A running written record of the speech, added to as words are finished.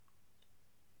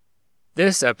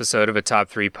This episode of a Top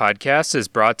 3 podcast is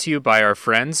brought to you by our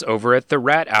friends over at the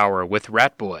Rat Hour with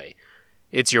Ratboy.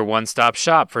 It's your one-stop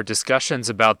shop for discussions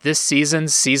about this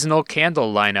season's seasonal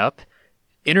candle lineup,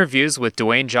 interviews with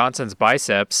Dwayne Johnson's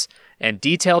biceps, and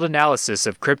detailed analysis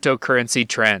of cryptocurrency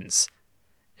trends.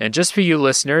 And just for you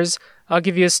listeners, I'll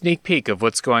give you a sneak peek of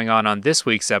what's going on this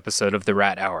week's episode of the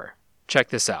Rat Hour. Check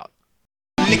this out.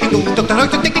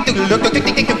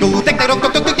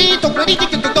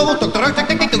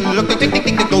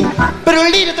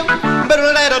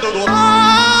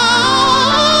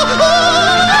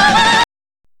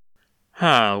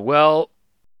 Well,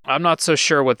 I'm not so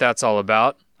sure what that's all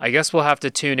about. I guess we'll have to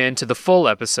tune in to the full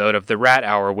episode of the Rat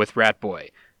Hour with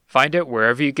Ratboy. Find it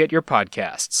wherever you get your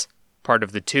podcasts. Part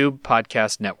of the Tube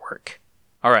Podcast Network.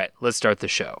 All right, let's start the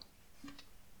show.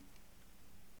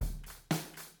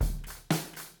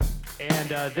 And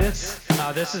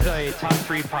this is a Top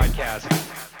 3 podcast.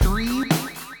 3,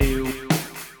 2,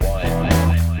 1.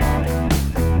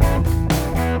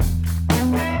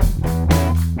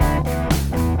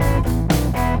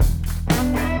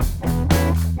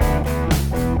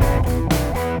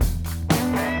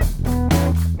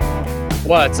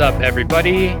 What's up,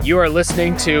 everybody? You are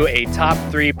listening to a Top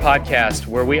 3 podcast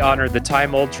where we honor the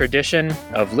time-old tradition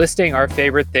of listing our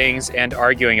favorite things and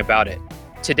arguing about it.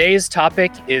 Today's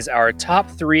topic is our top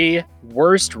 3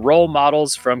 worst role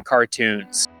models from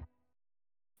cartoons.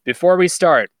 Before we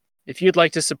start, if you'd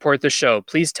like to support the show,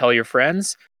 please tell your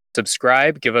friends,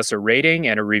 subscribe, give us a rating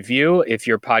and a review if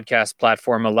your podcast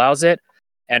platform allows it,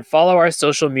 and follow our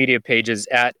social media pages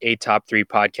at a Top 3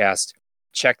 podcast.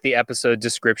 Check the episode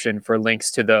description for links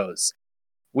to those.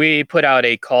 We put out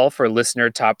a call for listener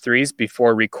top 3s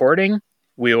before recording.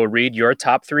 We will read your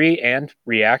top 3 and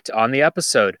react on the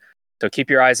episode. So keep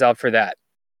your eyes out for that.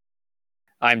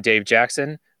 I'm Dave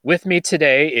Jackson. With me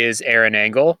today is Aaron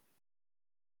Engel.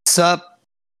 What's up?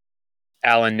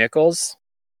 Alan Nichols.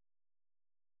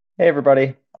 Hey,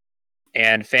 everybody.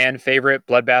 And fan favorite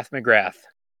Bloodbath McGrath.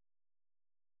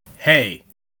 Hey.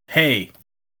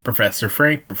 Professor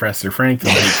Frank, they'll make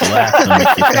you laugh, they'll make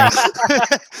you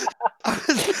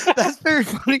think. That's very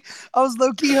funny. I was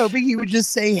low-key hoping he would just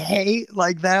say hey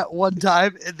like that one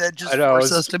time and then just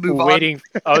force us to move on.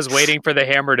 I was waiting for the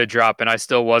hammer to drop and I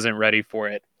still wasn't ready for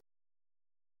it.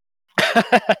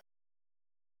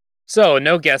 So,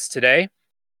 no guests today.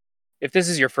 If this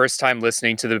is your first time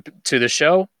listening to the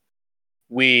show,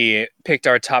 we picked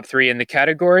our top 3 in the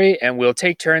category, and we'll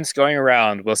take turns going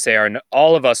around.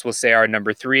 All of us will say our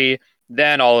number 3,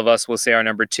 then all of us will say our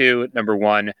number 2, number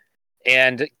 1,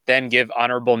 and then give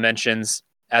honorable mentions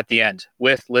at the end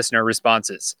with listener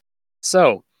responses.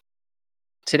 So,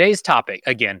 today's topic,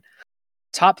 again,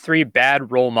 top 3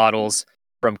 bad role models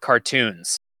from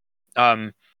cartoons.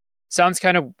 Sounds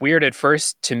kind of weird at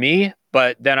first to me,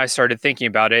 but then I started thinking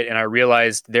about it and I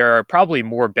realized there are probably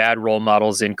more bad role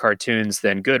models in cartoons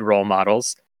than good role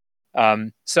models.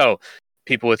 So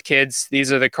people with kids, these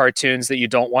are the cartoons that you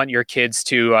don't want your kids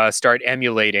to start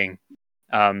emulating.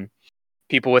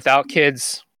 People without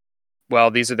kids,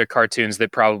 well, these are the cartoons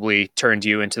that probably turned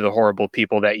you into the horrible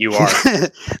people that you are.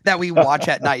 That we watch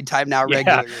at nighttime now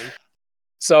regularly.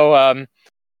 So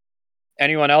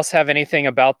anyone else have anything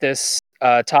about this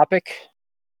topic?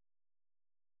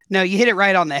 No, you hit it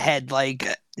right on the head. Like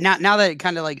now that it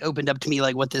kind of like opened up to me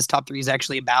like what this top 3 is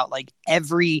actually about. Like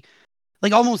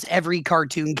almost every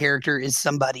cartoon character is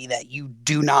somebody that you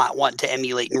do not want to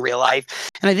emulate in real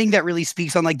life. And I think that really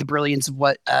speaks on like the brilliance of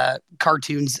what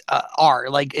cartoons are.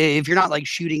 Like if you're not like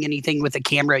shooting anything with a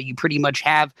camera, you pretty much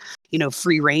have,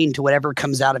 free reign to whatever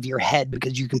comes out of your head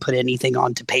because you can put anything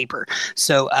onto paper.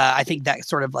 So I think that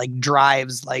sort of like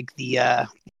drives like the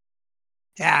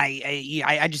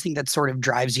I just think that sort of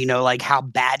drives, like how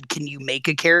bad can you make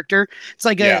a character? It's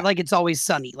like like It's Always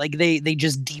Sunny. Like they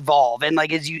just devolve, and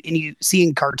like you see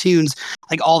in cartoons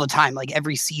like all the time, like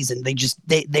every season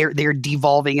they're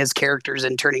devolving as characters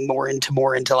and turning more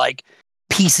into like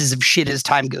pieces of shit as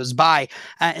time goes by.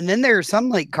 And then there are some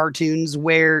like cartoons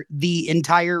where the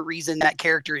entire reason that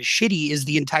character is shitty is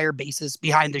the entire basis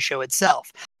behind the show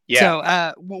itself.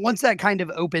 Yeah. So once that kind of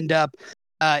opened up,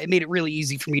 it made it really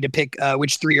easy for me to pick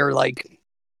which 3 are like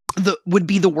would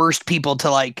be the worst people to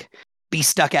like be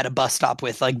stuck at a bus stop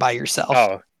with like by yourself.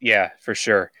 Oh yeah, for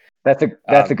sure. That's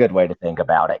a good way to think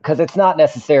about it, because it's not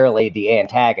necessarily the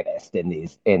antagonist in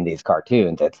these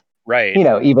cartoons. It's right.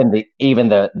 Even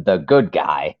the good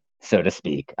guy, so to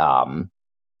speak, can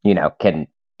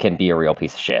be a real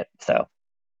piece of shit. So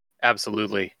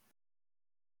absolutely.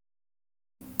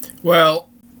 Well,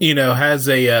 as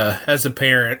a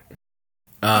parent,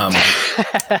 my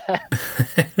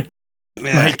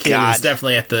kid is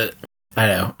definitely at the I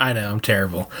know, I'm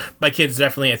terrible. My kid's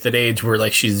definitely at that age where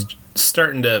like I'm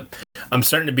starting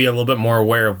to be a little bit more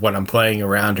aware of what I'm playing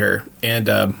around her, and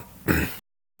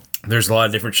there's a lot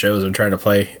of different shows I'm trying to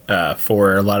play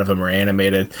for her. A lot of them are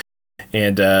animated,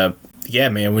 and yeah,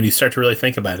 man, when you start to really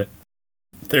think about it,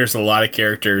 there's a lot of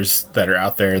characters that are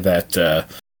out there that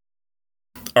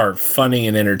are funny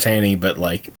and entertaining, but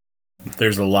like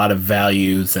there's a lot of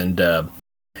values and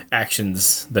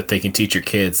actions that they can teach your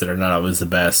kids that are not always the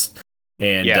best.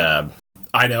 And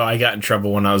I know I got in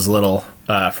trouble when I was little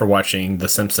for watching The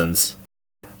Simpsons,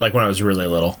 like when I was really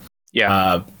little.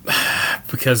 Yeah.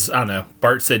 Because, I don't know,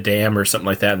 Bart said damn or something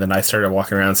like that, and then I started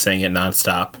walking around saying it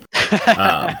nonstop.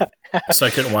 So I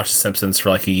couldn't watch The Simpsons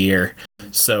for like a year.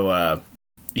 So,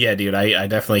 yeah, dude, I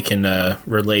definitely can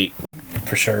relate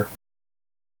for sure.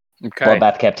 Okay. Well,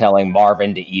 Beth kept telling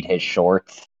Marvin to eat his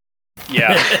shorts.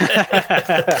 Yeah.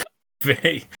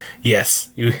 Yes,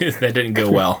 that didn't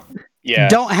go well. Yeah.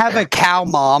 Don't have a cow,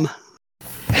 Mom.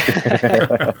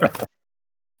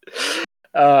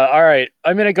 All right.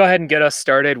 I'm going to go ahead and get us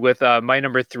started with my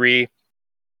number 3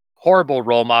 horrible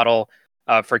role model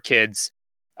for kids.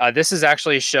 This is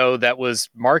actually a show that was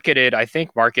marketed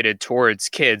towards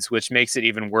kids, which makes it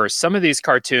even worse. Some of these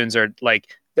cartoons are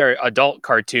like, they're adult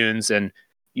cartoons and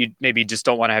you maybe just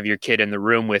don't want to have your kid in the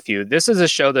room with you. This is a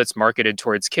show that's marketed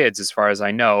towards kids as far as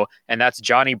I know, and that's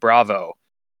Johnny Bravo,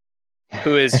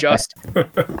 who is just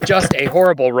a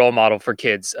horrible role model for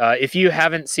kids. If you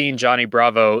haven't seen Johnny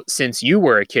Bravo since you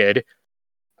were a kid,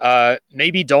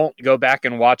 maybe don't go back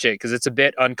and watch it because it's a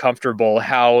bit uncomfortable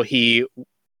how he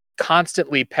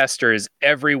constantly pesters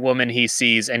every woman he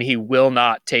sees and he will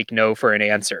not take no for an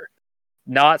answer.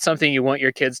 Not something you want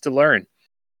your kids to learn.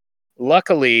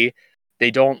 Luckily, they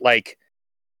don't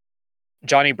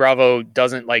Johnny Bravo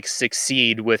doesn't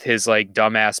succeed with his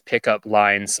dumbass pickup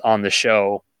lines on the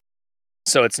show.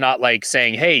 So it's not like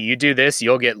saying, hey, you do this,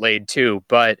 you'll get laid too.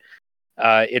 But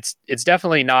it's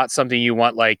definitely not something you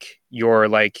want your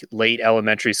late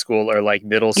elementary school or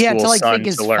middle school son think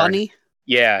is to learn. Funny.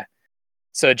 Yeah.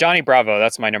 So Johnny Bravo,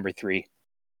 that's my number 3.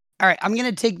 All right, I'm going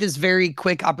to take this very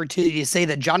quick opportunity to say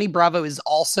that Johnny Bravo is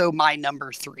also my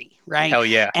number 3, right? Hell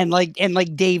yeah. And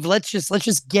Dave, let's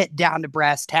just get down to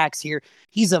brass tacks here.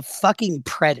 He's a fucking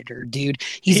predator, dude.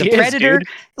 He's a predator.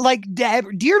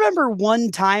 Do you remember one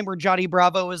time where Johnny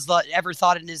Bravo was ever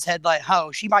thought in his head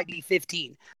oh, she might be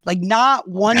 15? Not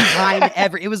one time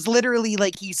ever. It was literally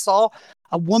he saw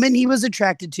a woman he was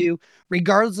attracted to,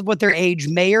 regardless of what their age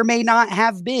may or may not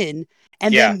have been.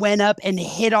 And then went up and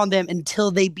hit on them until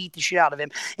they beat the shit out of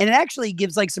him. And it actually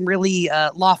gives some really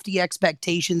lofty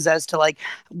expectations as to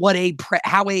what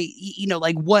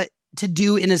what to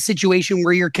do in a situation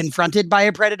where you're confronted by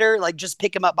a predator. Just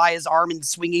pick him up by his arm and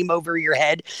swing him over your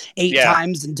head 8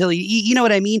 times until you know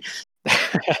what I mean?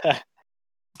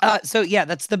 So yeah,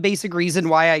 that's the basic reason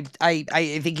why I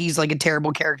think he's a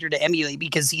terrible character to emulate,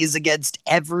 because he is against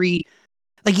every.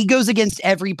 He goes against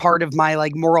every part of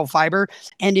my moral fiber.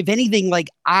 And if anything,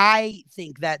 I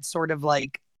think that sort of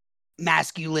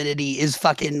masculinity is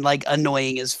fucking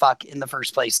annoying as fuck in the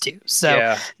first place too.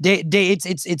 So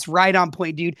it's right on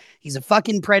point, dude. He's a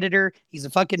fucking predator. He's a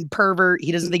fucking pervert.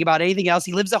 He doesn't think about anything else.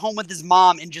 He lives at home with his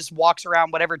mom and just walks around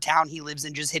whatever town he lives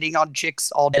in, just hitting on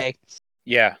chicks all day.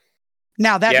 Yeah.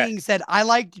 Now that being said, I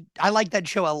liked that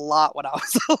show a lot when I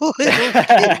was a little kid.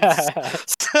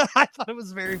 So I thought it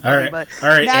was very funny. All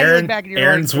right,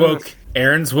 Aaron's woke.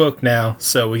 Aaron's woke now,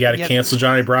 so we got to cancel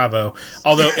Johnny Bravo.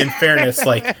 Although, in fairness,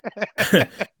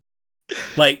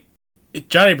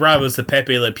 Johnny Bravo is the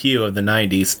Pepe Le Pew of the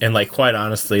 '90s, and quite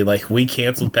honestly, we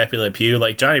canceled Pepe Le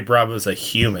Pew. Johnny Bravo is a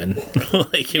human.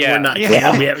 We're not. We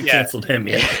haven't canceled him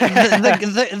yet.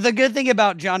 The good thing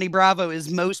about Johnny Bravo is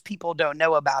most people don't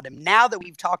know about him. Now that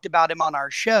we've talked about him on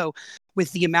our show,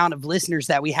 with the amount of listeners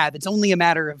that we have, it's only a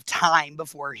matter of time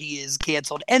before he is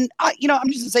canceled. And I'm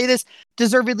just gonna say this,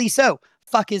 deservedly so.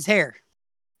 Fuck his hair.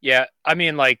 Yeah, I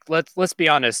mean, let's be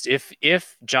honest.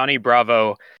 If Johnny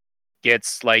Bravo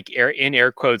gets in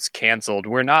air quotes canceled,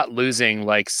 we're not losing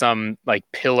some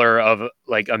pillar of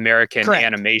American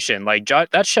animation.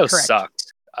 That show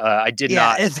sucked. I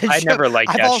never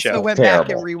liked that show. I've also went back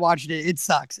and rewatched it. It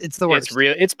sucks. It's the worst.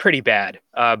 It's pretty bad.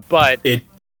 But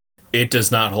it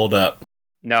does not hold up.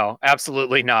 No,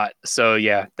 absolutely not. So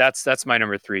yeah, that's my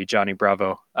number 3, Johnny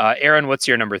Bravo. Aaron, what's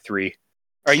your number 3?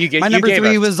 My number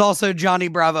 3 was also Johnny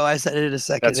Bravo. I said it a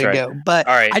second ago. Right. But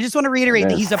I just want to reiterate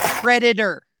that he's a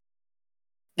predator.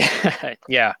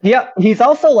 Yeah. He's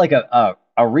also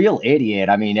a real idiot.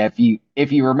 I mean, if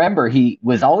you remember, he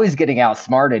was always getting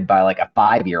outsmarted by a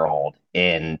 5-year-old.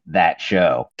 in that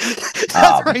show.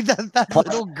 That's right. That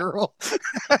little girl.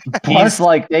 Plus,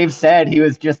 like Dave said, he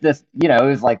was just this, he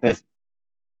was like this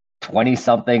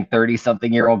 20-something,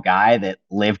 30-something-year-old guy that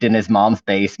lived in his mom's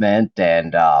basement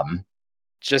and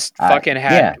just fucking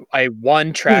had a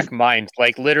one-track mind.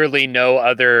 Like literally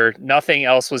nothing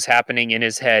else was happening in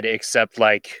his head except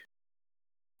like,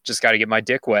 just got to get my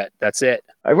dick wet. That's it.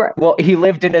 Right. Well, he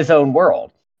lived in his own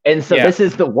world. And so this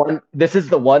is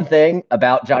the one thing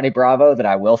about Johnny Bravo that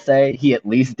I will say, he at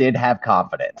least did have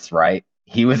confidence, right?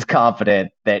 He was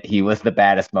confident that he was the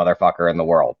baddest motherfucker in the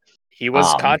world. He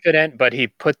was confident, but he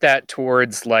put that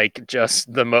towards like just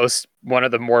one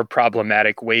of the more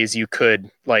problematic ways you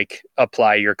could like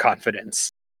apply your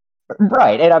confidence.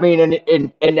 Right. And I mean,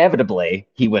 inevitably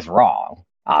he was wrong,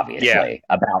 obviously,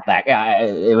 about that.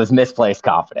 It was misplaced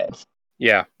confidence.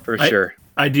 Yeah, for sure.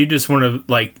 I do just want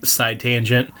to like side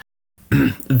tangent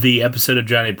the episode of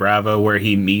Johnny Bravo where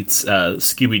he meets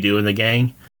Scooby-Doo and the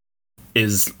gang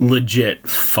is legit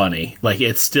funny. Like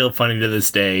it's still funny to this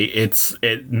day.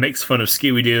 It makes fun of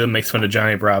Scooby-Doo and makes fun of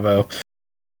Johnny Bravo.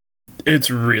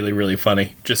 It's really, really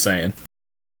funny. Just saying.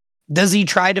 Does he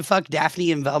try to fuck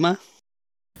Daphne and Velma?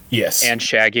 Yes. And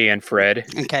Shaggy and Fred.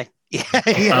 Okay. Yeah,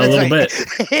 a little bit.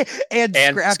 and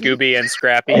Scrappy. Scooby and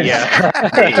Scrappy,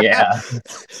 yeah. Yeah.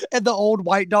 And the old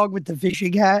white dog with the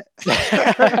fishing hat.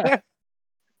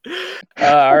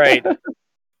 All right.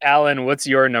 Alan, what's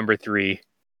your number 3?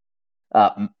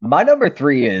 My number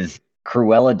 3 is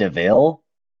Cruella DeVille.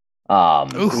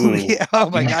 Yeah. Oh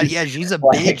my god, yeah, she's a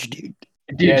bitch, dude.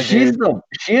 Dude, yeah, she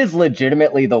is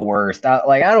legitimately the worst.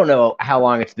 I don't know how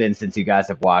long it's been since you guys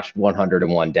have watched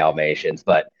 101 Dalmatians,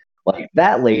 but like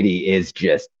that lady is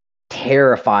just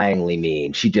terrifyingly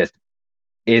mean. She just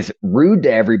is rude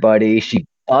to everybody. She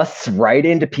busts right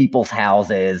into people's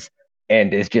houses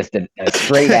and is just a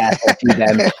straight asshole to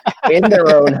them in their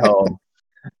own home.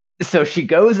 So she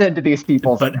goes into these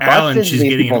people's. But Alan, she's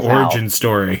getting an origin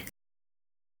story.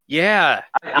 Yeah,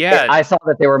 I saw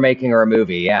that they were making her a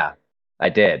movie. Yeah, I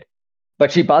did.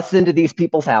 But she busts into these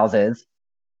people's houses,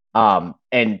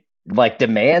 and like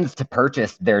demands to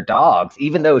purchase their dogs,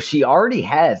 even though she already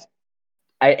has.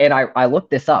 I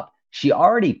looked this up. She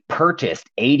already purchased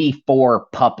 84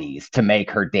 puppies to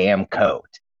make her damn coat.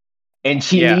 And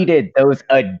she needed those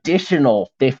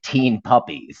additional 15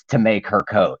 puppies to make her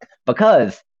coat.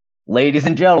 Because, ladies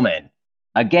and gentlemen,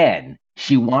 again,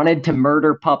 she wanted to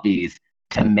murder puppies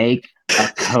to make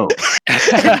a coat.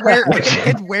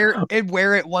 and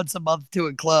wear it once a month to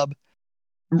a club.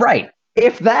 Right.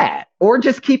 If that. Or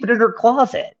just keep it in her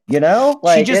closet,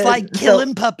 Like, she just like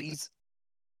killing puppies.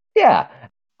 Yeah.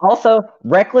 Also,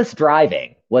 reckless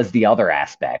driving was the other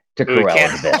aspect to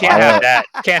Cruella. Can't have that.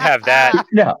 Can't have that.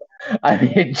 No. I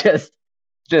mean, just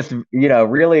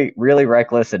really, really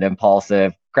reckless and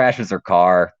impulsive. Crashes her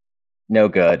car. No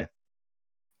good.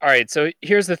 All right, so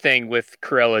here's the thing with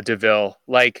Cruella DeVille.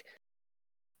 Like,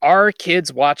 are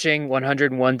kids watching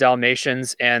 101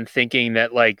 Dalmatians and thinking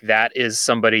that, like, that is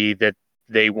somebody that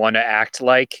they want to act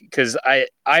like? Because I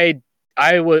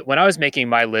when I was making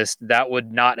my list, that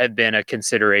would not have been a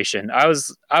consideration.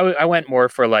 I went more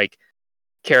for, like,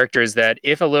 characters that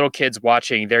if a little kid's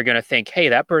watching, they're going to think, hey,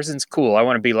 that person's cool. I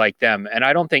want to be like them. And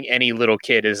I don't think any little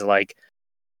kid is like,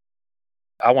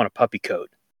 I want a puppy coat.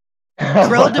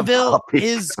 Cruella DeVille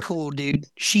is cool, dude.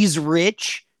 She's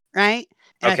rich, right?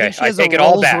 And okay, I take it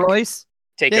all back. Royce.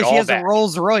 Take it all back. She has a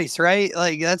Rolls Royce, right?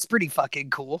 Like that's pretty fucking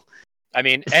cool. I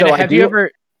mean, and so have you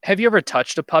ever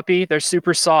touched a puppy? They're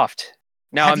super soft.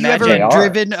 Now have imagine you ever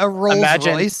driven a Rolls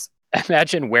Royce?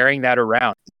 Imagine wearing that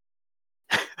around.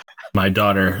 My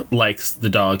daughter likes the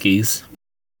doggies.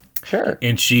 Sure.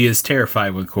 And she is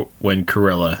terrified when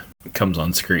Cruella comes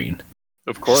on screen.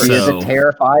 Of course. She is a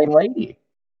terrifying lady.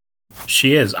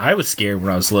 She is. I was scared when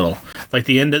I was little. Like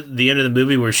the end of the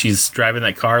movie where she's driving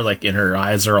that car, like, and her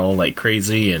eyes are all like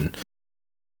crazy and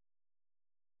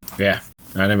yeah,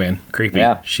 I know, man, creepy.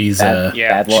 Yeah, she's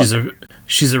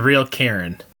she's a real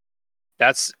Karen.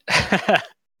 That's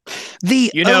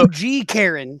the OG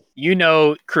Karen.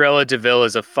 Cruella DeVille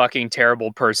is a fucking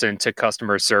terrible person to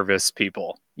customer service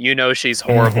people. She's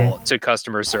horrible to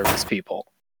customer service people.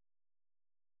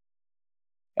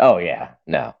 Oh, yeah.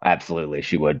 No, absolutely.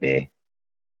 She would be.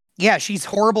 Yeah, she's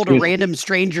horrible to random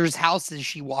strangers' houses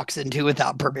she walks into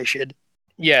without permission.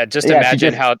 Yeah,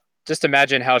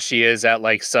 imagine how she is at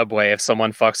like Subway if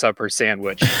someone fucks up her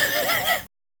sandwich.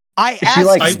 I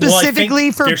asked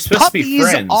specifically for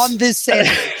puppies on this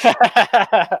sandwich.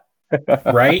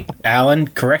 Right? Alan,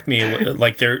 correct me.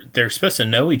 Like they're supposed to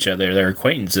know each other. They're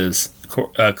acquaintances.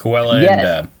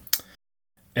 Cruella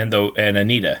and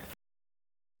Anita.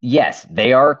 yes,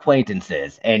 they are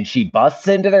acquaintances, and she busts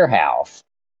into their house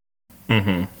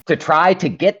to try to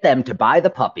get them to buy the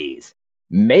puppies,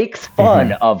 makes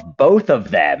fun of both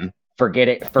of them for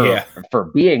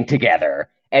being together,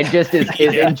 and just is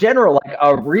in general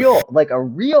like a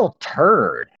real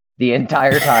turd the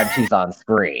entire time she's on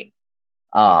screen.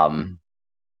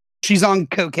 She's on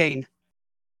cocaine,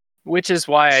 which is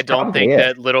why I don't think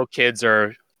that little kids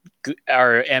are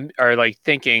like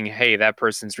thinking, "Hey, that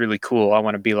person's really cool. I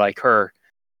want to be like her."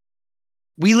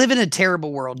 We live in a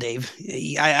terrible world, Dave.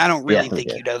 I don't really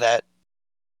think you know that.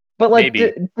 But like,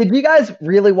 did you guys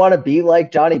really want to be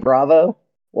like Johnny Bravo?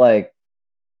 Like,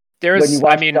 when you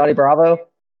watch Johnny Bravo,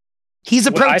 he's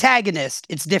a protagonist.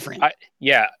 It's different.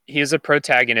 He's a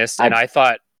protagonist, and I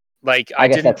thought, like, I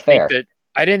didn't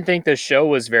think the show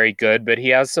was very good, but he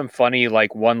has some funny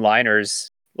like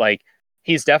one-liners. Like,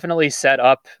 he's definitely set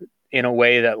up in a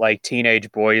way that like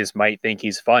teenage boys might think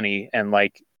he's funny and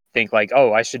like think like,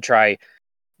 oh, I should try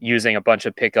using a bunch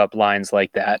of pickup lines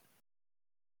like that.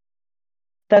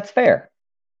 That's fair.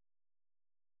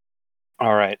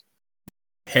 All right.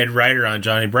 Head writer on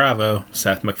Johnny Bravo,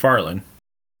 Seth MacFarlane.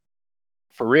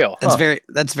 For real.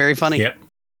 That's very funny. Yep.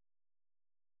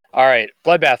 All right.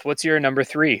 Bloodbath, what's your number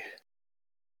 3?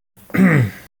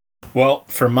 Well,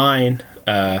 for mine,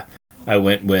 I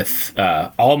went with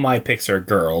all my picks are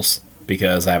girls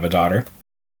because I have a daughter.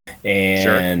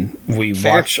 And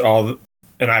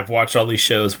I've watched all these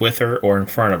shows with her or in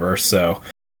front of her, so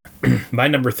my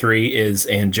number 3 is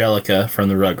Angelica from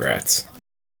the Rugrats.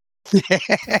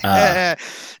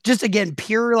 Just again,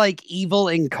 pure like evil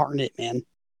incarnate, man.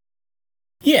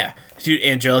 Yeah, dude,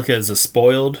 Angelica is a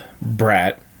spoiled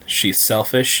brat. She's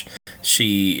selfish.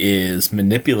 She is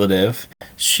manipulative.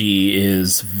 She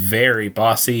is very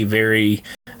bossy, very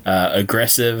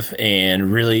aggressive,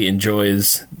 and really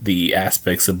enjoys the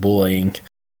aspects of bullying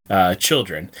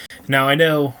children. Now,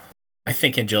 I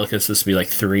think Angelica is supposed to be like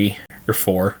 3 or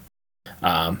 4.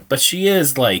 But she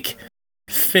is like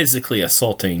physically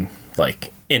assaulting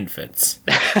like infants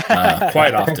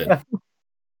quite often,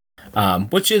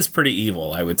 which is pretty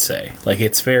evil, I would say. Like,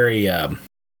 it's very, like,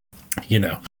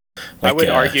 I would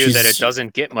argue that it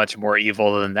doesn't get much more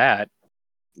evil than that.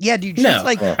 Yeah, dude.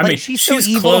 She's she's so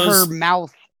evil. Her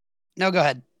mouth. No, go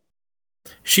ahead.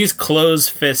 She's closed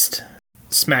fist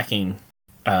smacking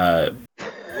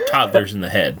toddlers in the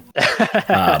head,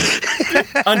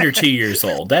 under 2 years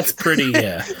old. That's pretty.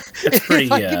 That's pretty.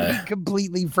 If I can be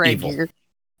completely frank evil. here.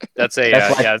 That's a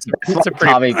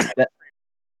pretty.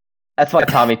 That's why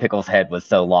Tommy Pickle's head was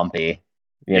so lumpy.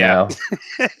 You know,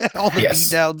 all the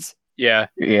beatdowns. Yeah,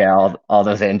 all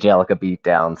those Angelica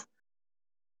beatdowns.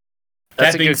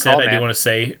 That being said, I do want to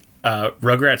say,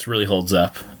 Rugrats really holds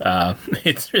up.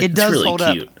 It does really hold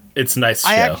cute. Up. It's a nice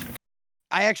show.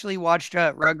 I actually watched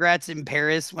Rugrats in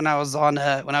Paris when I was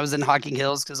in Hocking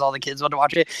Hills because all the kids wanted to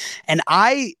watch it, and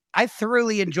I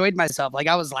thoroughly enjoyed myself. Like,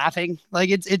 I was laughing. Like,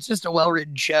 it's just a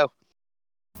well-written show.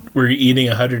 Were you eating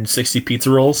 160 pizza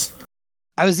rolls?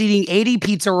 I was eating 80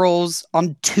 pizza rolls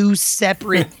on 2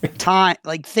 separate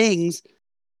things.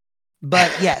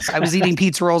 But yes, I was eating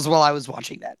pizza rolls while I was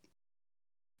watching that.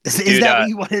 Is that what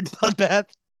you wanted, Bloodbath?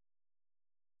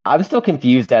 I'm still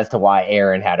confused as to why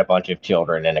Aaron had a bunch of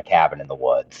children in a cabin in the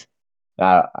woods.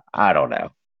 I don't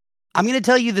know. I'm going to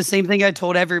tell you the same thing I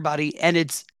told everybody, and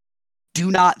it's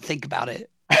do not think about it.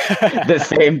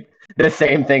 The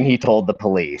same thing he told the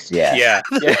police. Yeah.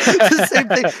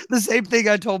 The same thing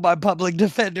I told my public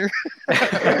defender.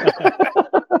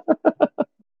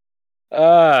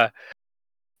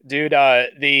 Dude, I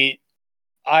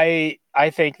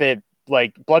think that,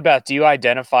 like, Bloodbath, do you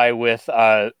identify with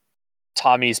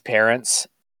Tommy's parents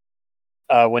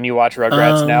when you watch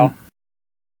Rugrats now?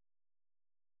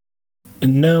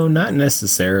 No, not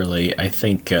necessarily. I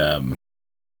think I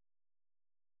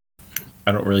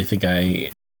don't really think I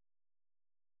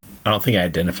don't think I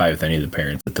identify with any of the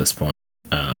parents at this point.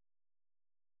 I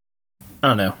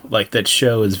don't know. Like, that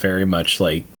show is very much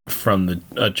like from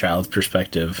a child's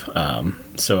perspective.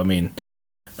 So I mean,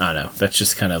 I don't know. That's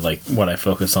just kind of like what I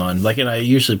focus on. Like, and I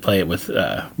usually play it with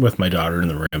my daughter in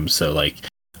the room. So like,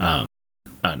 I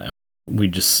don't know. I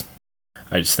just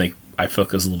think I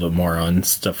focus a little bit more on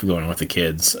stuff going on with the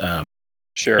kids.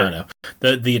 Sure. I don't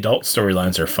know. The adult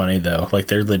storylines are funny though. Like,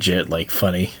 they're legit like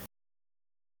funny.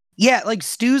 Yeah, like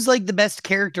Stu's like the best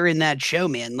character in that show,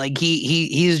 man. Like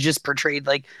he is just portrayed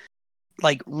like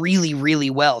really, really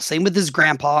well. Same with his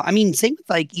grandpa. I mean, same with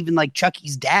like even like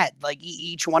Chucky's dad. Like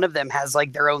each one of them has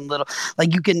like their own little,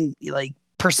 like, you can like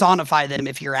personify them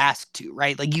if you're asked to,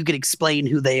 right? Like you could explain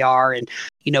who they are and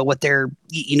what their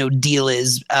deal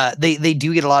is. They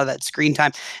do get a lot of that screen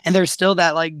time, and there's still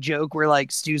that like joke where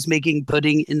like Stu's making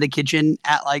pudding in the kitchen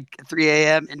at like 3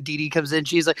 a.m. and Dee Dee comes in.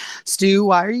 She's like, "Stu,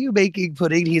 why are you making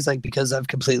pudding?" He's like, "Because I've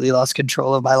completely lost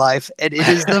control of my life." And it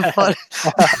is the fun.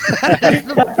 that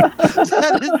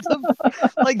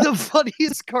is the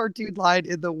funniest cartoon line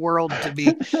in the world to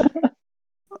me.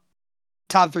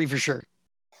 Top 3 for sure.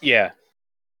 Yeah.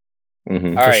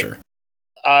 Mm-hmm. All right. Sure.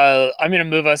 I'm going to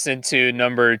move us into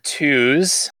number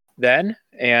 2s then.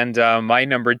 And my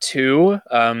number 2,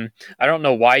 I don't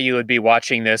know why you would be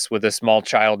watching this with a small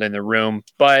child in the room,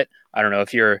 but I don't know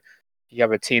if you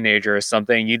have a teenager or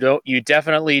something. You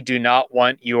definitely do not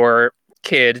want your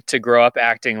kid to grow up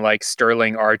acting like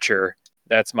Sterling Archer.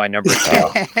 That's my number 2.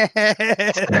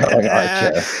 Sterling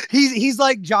Archer. He's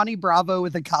like Johnny Bravo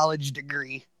with a college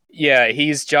degree. Yeah,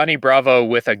 he's Johnny Bravo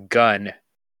with a gun.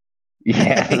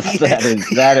 Yes,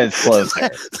 that is closer.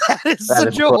 That is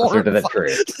such a closer to the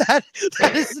truth.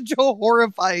 That is such a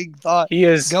horrifying thought. He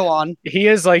is. Go on. He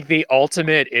is like the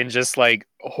ultimate in just like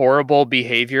horrible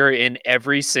behavior in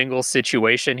every single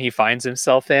situation he finds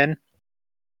himself in.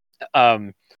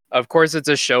 Of course, it's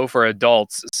a show for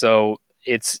adults, so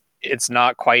it's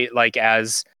not quite like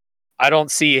as. I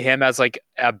don't see him as like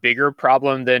a bigger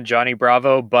problem than Johnny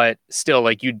Bravo, but still,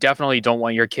 like you definitely don't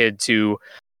want your kid to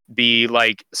be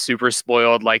like super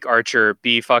spoiled like Archer,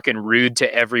 be fucking rude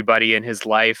to everybody in his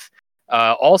life.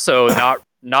 Also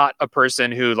not a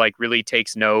person who like really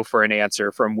takes no for an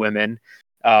answer from women.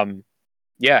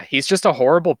 Yeah, he's just a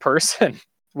horrible person.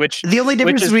 Which the only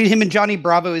difference between him and Johnny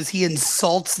Bravo is he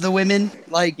insults the women.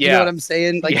 Like, you know what I'm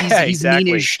saying? Like he's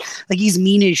exactly. He's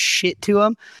mean as shit to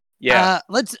them. Yeah.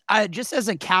 Let's just as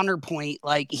a counterpoint,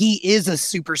 like he is a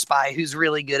super spy who's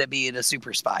really good at being a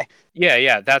super spy.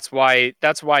 Yeah. That's why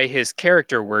his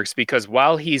character works, because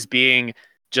while he's being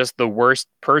just the worst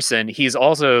person, he's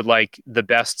also like the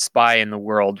best spy in the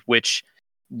world, which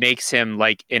makes him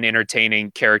like an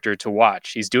entertaining character to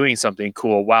watch. He's doing something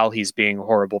cool while he's being a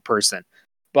horrible person.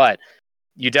 But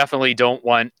you definitely don't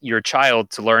want your child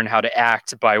to learn how to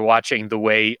act by watching the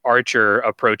way Archer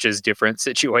approaches different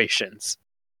situations.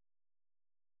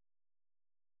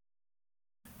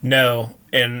 No,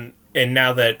 and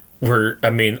now that I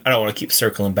don't want to keep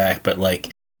circling back, but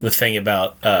like the thing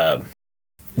about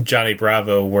Johnny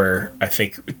Bravo, where I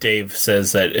think Dave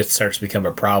says that it starts to become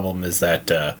a problem, is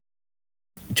that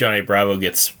Johnny Bravo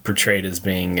gets portrayed as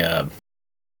being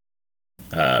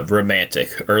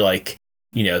romantic, or like,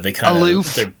 they kind of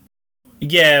aloof.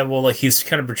 Yeah, well, like he's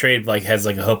kind of portrayed like as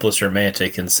like a hopeless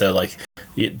romantic, and so like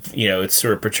it's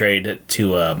sort of portrayed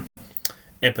to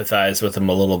empathize with him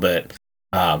a little bit.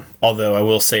 Although I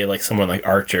will say, like, someone like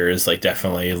Archer is like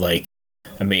definitely like,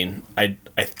 I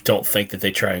don't think that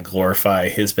they try and glorify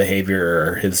his behavior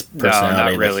or his personality.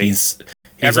 No, not really. Like he's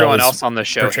everyone else on the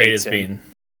show portrayed hates as him.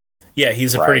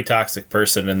 He's a pretty toxic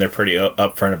person, and they're pretty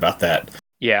upfront about that.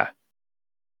 Yeah,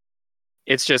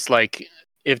 it's just like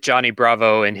if Johnny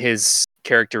Bravo and his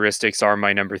characteristics are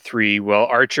my number 3, well,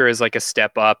 Archer is like a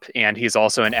step up, and he's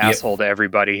also an asshole to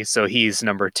everybody, so he's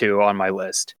number 2 on my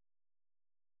list.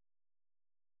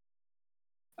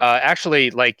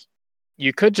 Actually, like,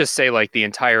 you could just say, like, the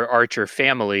entire Archer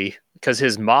family, because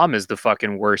his mom is the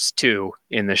fucking worst, too,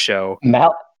 in the show.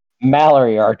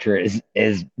 Mallory Archer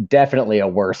is definitely a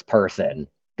worse person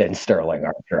than Sterling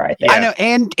Archer, I think. I know,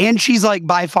 and she's, like,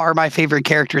 by far my favorite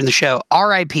character in the show.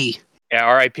 R.I.P. Yeah,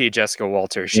 R.I.P. Jessica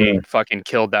Walter. She fucking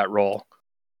killed that role.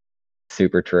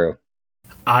 Super true.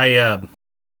 I've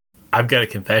got a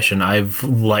confession. I've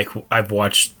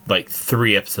watched, like,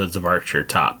 3 episodes of Archer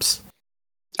tops.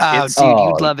 Oh, dude,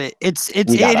 you'd love it. It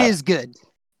is good.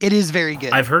 It is very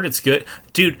good. I've heard it's good,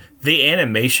 dude. The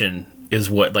animation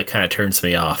is what like kind of turns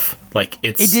me off. Like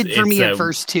it did for me at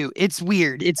first too. It's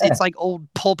weird. It's like old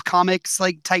pulp comics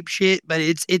like type shit, but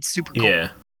it's super cool. Yeah,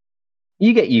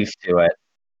 you get used to it.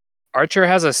 Archer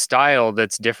has a style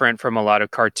that's different from a lot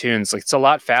of cartoons. Like it's a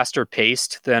lot faster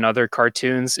paced than other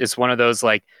cartoons. It's one of those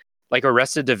like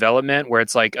Arrested Development where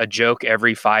it's like a joke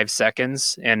every 5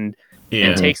 seconds and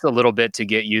it takes a little bit to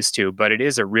get used to, but it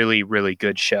is a really, really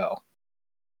good show.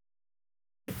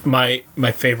 My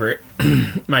favorite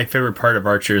part of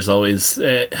Archer is always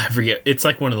I forget. It's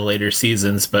like one of the later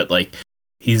seasons, but like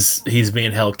he's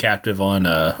being held captive on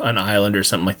an island or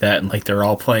something like that, and like they're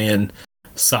all playing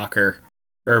soccer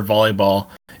or volleyball,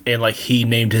 and like he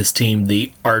named his team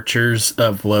the Archers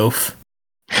of Loaf,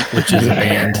 which is a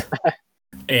band,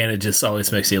 and it just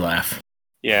always makes you laugh.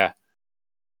 Yeah.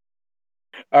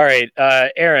 All right,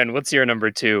 Aaron, what's your number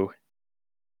 2?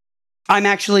 I'm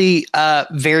actually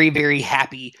very, very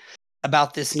happy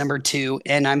about this number 2,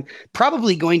 and I'm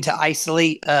probably going to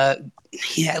isolate at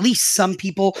least some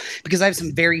people because I have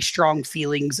some very strong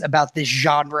feelings about this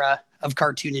genre of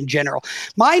cartoon in general.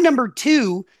 My number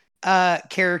 2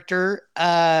 character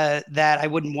that I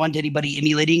wouldn't want anybody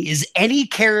emulating is any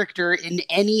character in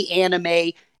any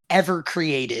anime ever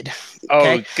created.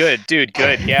 Okay? Oh, good, dude.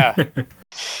 Good. Yeah.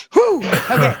 Whew.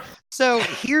 Okay. So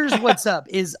here's what's up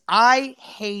is I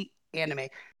hate anime.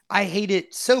 I hate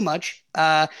it so much.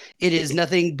 It is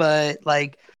nothing but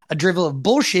like a drivel of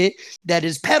bullshit that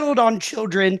is peddled on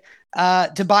children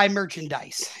to buy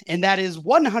merchandise. And that is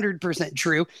 100%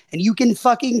 true. And you can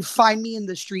fucking find me in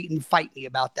the street and fight me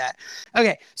about that.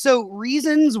 Okay. So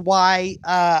reasons why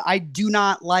I do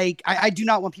not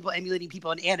want people emulating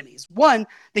people in animes. One,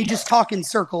 they just talk in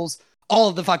circles all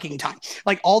of the fucking time.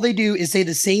 Like all they do is say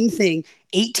the same thing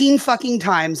 18 fucking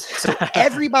times. So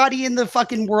everybody in the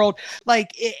fucking world,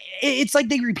 like it's like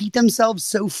they repeat themselves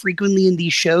so frequently in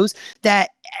these shows that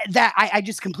I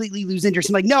just completely lose interest.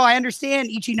 I'm like, no, I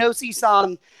understand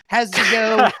Ichinose-san has to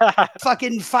go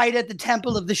fucking fight at the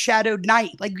Temple of the Shadowed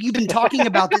Knight. Like you've been talking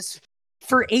about this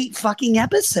for 8 fucking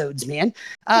episodes, man.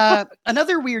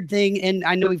 Another weird thing, and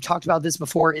I know we've talked about this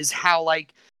before, is how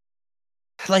like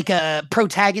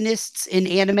protagonists in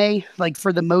anime, like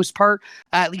for the most part,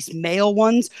 at least male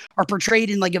ones, are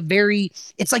portrayed in like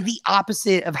it's like the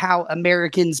opposite of how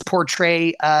Americans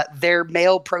portray their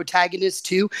male protagonists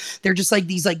too. They're just like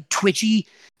these like twitchy,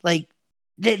 like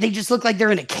they just look like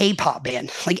they're in a K-pop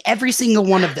band, like every single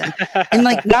one of them. And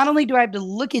like, not only do I have to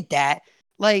look at that,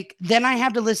 like then I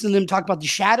have to listen to them talk about the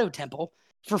Shadow Temple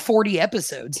for 40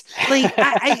 episodes. Like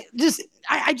I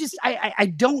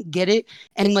don't get it.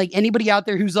 And like anybody out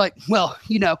there who's like, well,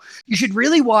 you know, you should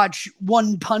really watch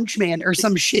One Punch Man or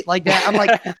some shit like that. I'm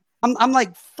like, I'm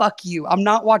like, fuck you. I'm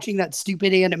not watching that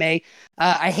stupid anime.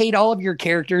 I hate all of your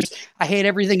characters. I hate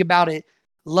everything about it.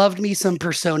 Loved me some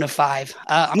Persona 5.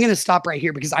 I'm going to stop right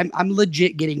here because I'm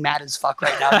legit getting mad as fuck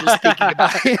right now.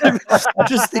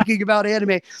 Just thinking about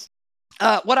anime.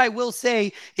 What I will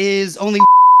say is only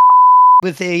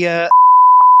with a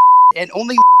and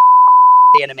only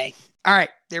anime. All right,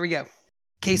 there we go.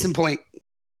 Case in point.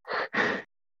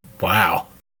 Wow.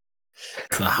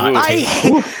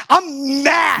 I'm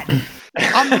mad.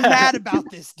 I'm mad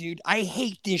about this, dude. I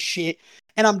hate this shit,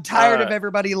 and I'm tired of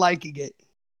everybody liking it.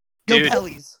 Go dude,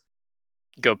 Pellies.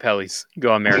 Go Pellies.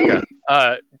 Go America.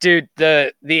 Dude,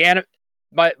 my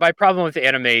problem with the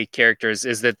anime characters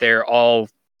is that they're all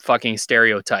fucking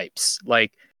stereotypes.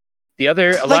 Like to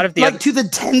the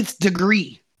 10th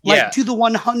degree, to the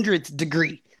 100th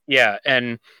degree. Yeah,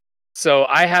 and so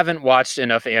I haven't watched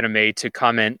enough anime to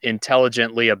comment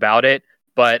intelligently about it,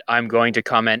 but I'm going to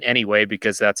comment anyway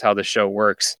because that's how the show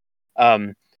works.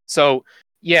 So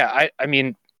yeah, I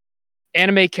mean,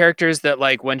 anime characters that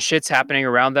like when shit's happening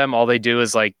around them, all they do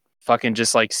is like fucking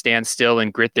just like stand still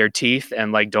and grit their teeth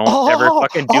and like don't ever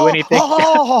fucking do anything.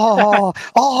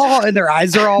 And their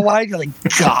eyes are all wide. You're like,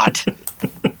 God.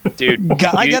 Dude,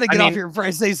 I gotta get off here before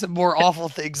I say some more awful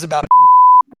things about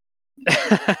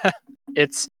it.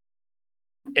 It's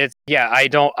yeah, I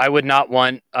don't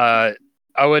know.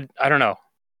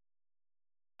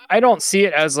 I don't see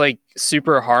it as like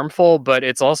super harmful, but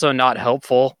it's also not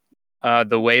helpful.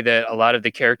 The way that a lot of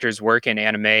the characters work in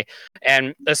anime,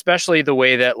 and especially the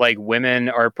way that like women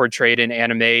are portrayed in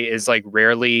anime is like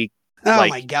rarely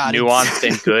nuanced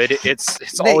and good.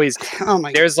 It's always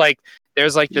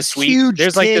there's like the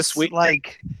sweet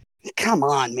like come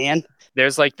on, man.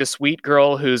 There's like the sweet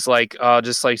girl who's like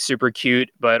just like super cute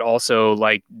but also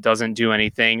like doesn't do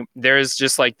anything. There's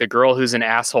just like the girl who's an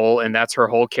asshole and that's her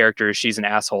whole character, she's an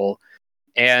asshole.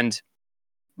 And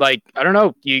like, I don't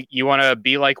know, you want to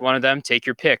be like one of them, take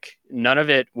your pick. None of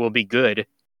it will be good.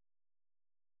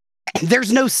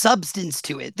 There's no substance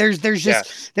to it. There's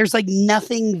like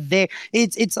nothing there.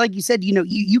 It's like you said, you know,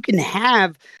 you can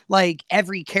have like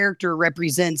every character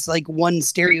represents like one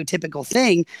stereotypical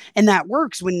thing, and that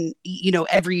works when, you know,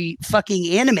 every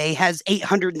fucking anime has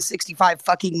 865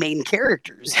 fucking main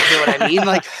characters. You know what I mean?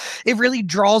 Like it really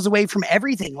draws away from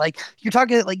everything. Like you're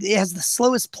talking like it has the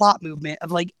slowest plot movement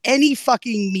of like any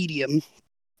fucking medium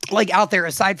like out there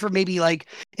aside from maybe like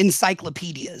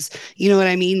encyclopedias. You know what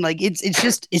I mean? Like it's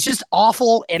just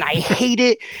awful and I hate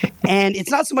it. And it's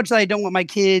not so much that I don't want my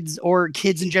kids or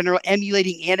kids in general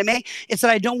emulating anime. It's that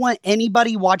I don't want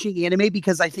anybody watching anime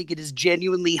because I think it is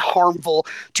genuinely harmful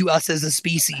to us as a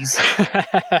species.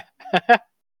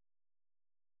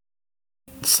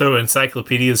 So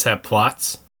encyclopedias have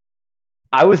plots?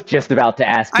 I was just about to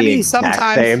ask the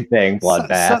exact same thing,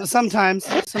 Bloodbath. Sometimes,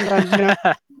 you know.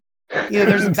 You know,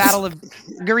 there's a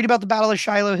go read about the Battle of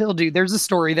Shiloh Hill, dude. There's a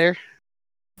story there.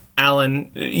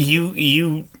 Alan,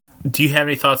 you do you have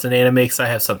any thoughts on anime? Because I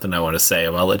have something I want to say.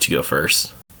 I'll let you go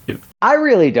first. I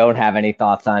really don't have any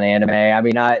thoughts on anime. I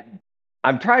mean,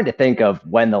 I'm trying to think of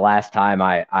when the last time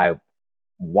I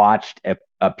watched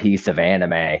a piece of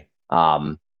anime.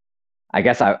 I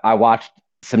guess I watched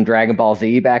some Dragon Ball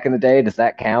Z back in the day. Does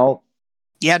that count?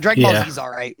 Yeah, Dragon Ball Z's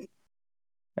all right.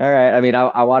 All right. I mean,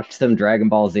 I watched some Dragon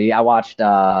Ball Z. I watched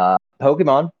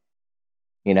Pokemon.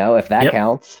 If that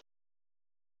counts.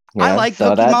 I like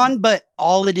Pokemon, but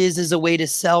all it is a way to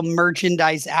sell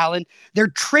merchandise, Alan. They're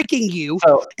tricking you,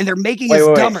 and they're making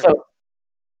us dumber. So,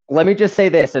 let me just say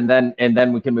this, and then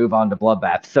we can move on to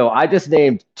Bloodbath. So I just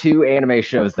named 2 anime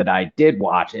shows that I did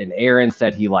watch, and Aaron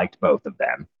said he liked both of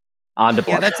them. On to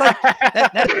Bloodbath.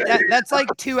 Yeah, that's like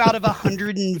 2 out of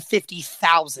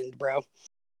 150,000, bro.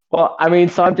 Well, I mean,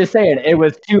 so I'm just saying it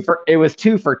was 2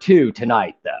 for 2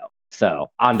 tonight, though. So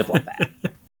on to Bloodbath.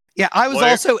 Yeah, I was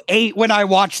also 8 when I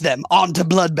watched them. On to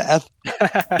Bloodbath.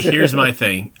 Here's my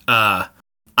thing. I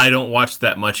don't watch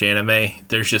that much anime.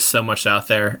 There's just so much out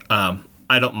there.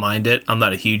 I don't mind it. I'm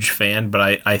not a huge fan,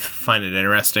 but I find it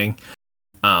interesting.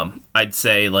 I'd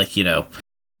say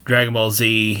Dragon Ball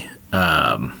Z,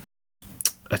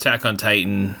 Attack on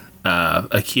Titan,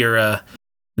 Akira,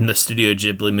 and the Studio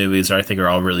Ghibli movies I think are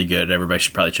all really good. Everybody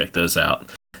should probably check those out.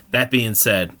 That being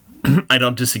said, I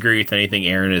don't disagree with anything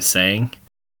Aaron is saying,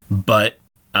 but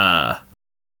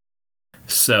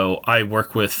so I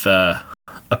work with a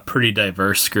pretty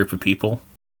diverse group of people.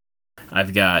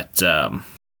 I've got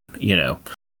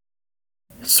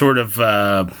sort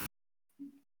of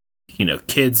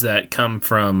kids that come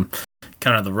from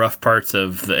kind of the rough parts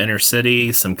of the inner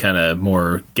city, some kind of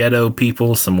more ghetto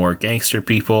people, some more gangster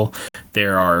people.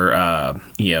 There are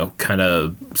kind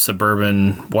of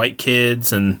suburban white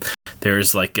kids, and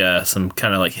there's some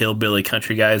kind of hillbilly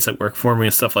country guys that work for me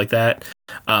and stuff like that.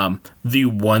 The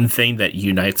one thing that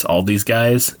unites all these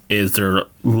guys is their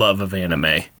love of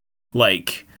anime.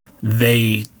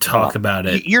 They talk about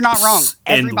it. You're not wrong.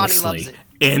 Everybody loves it.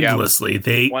 Endlessly.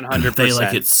 They 100%. They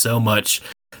like it so much.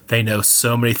 They know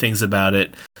so many things about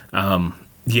it.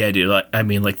 Yeah, dude.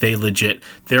 They legit.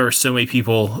 There are so many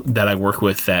people that I work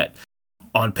with that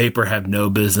on paper have no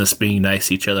business being nice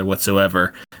to each other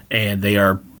whatsoever, and they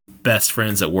are best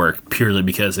friends at work purely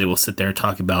because they will sit there and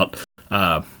talk about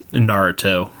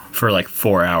Naruto for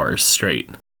 4 hours straight.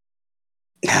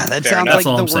 Yeah, that sounds like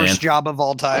the worst job of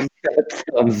all time.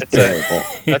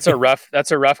 That's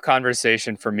a rough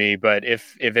conversation for me, but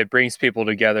if it brings people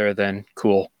together, then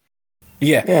cool.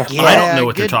 Yeah. I don't know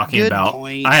what they're talking about.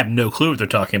 Point. I have no clue what they're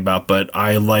talking about, but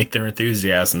I like their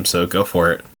enthusiasm, so go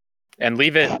for it. And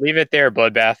leave it there,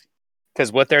 Bloodbath,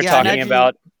 because what they're talking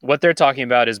about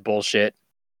is bullshit.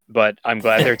 But I'm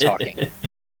glad they're talking.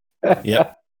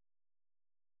 Yep.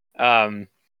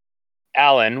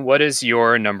 Alan, what is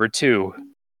your number 2?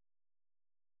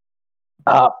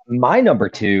 My number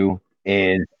 2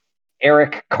 is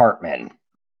Eric Cartman.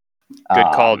 Good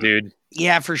call, dude.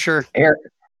 Yeah, for sure.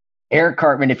 Eric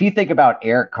Cartman, if you think about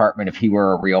Eric Cartman, if he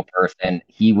were a real person,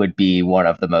 he would be one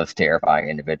of the most terrifying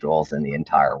individuals in the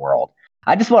entire world.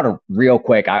 I just want to real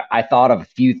quick, I thought of a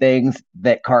few things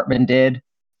that Cartman did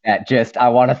that just I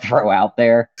want to throw out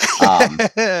there.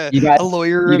 You guys, a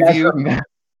lawyer review.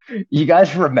 You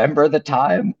guys remember the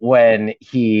time when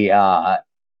he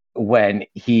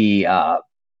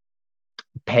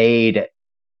paid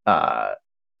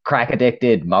crack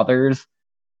addicted mothers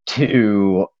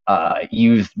to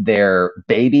use their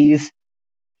babies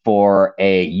for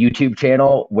a YouTube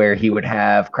channel where he would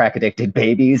have crack addicted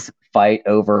babies fight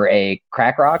over a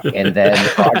crack rock and then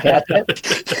broadcast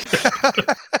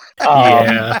it?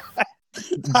 Yeah.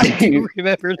 I do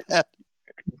remember that.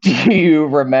 Do you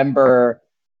remember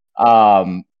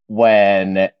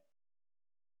when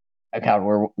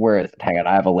where is it? Hang on,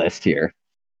 I have a list here.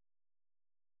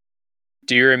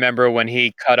 Do you remember when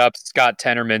he cut up Scott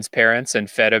Tenorman's parents and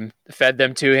fed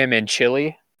them to him in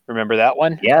Chile? Remember that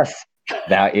one? Yes.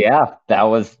 That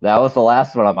was the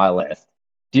last one on my list.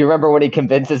 Do you remember when he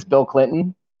convinces Bill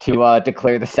Clinton to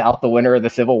declare the South the winner of the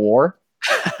Civil War?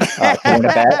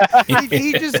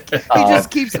 He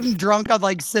just keeps him drunk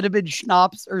on cinnamon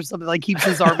schnapps or something. Keeps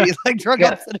his army drunk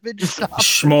on cinnamon schnapps.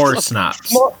 S'more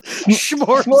schnapps.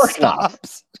 S'more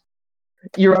schnapps.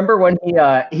 You remember when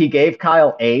he gave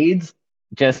Kyle AIDS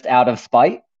just out of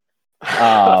spite?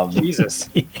 Jesus.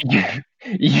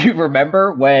 You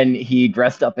remember when he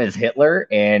dressed up as Hitler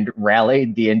and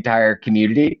rallied the entire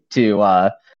community to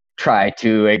try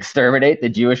to exterminate the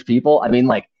Jewish people? I mean,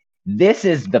 this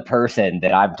is the person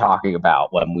that I'm talking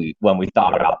about when we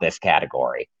thought about this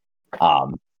category.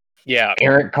 Yeah.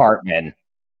 Eric Cartman.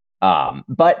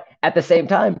 But at the same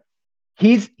time,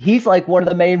 he's like one of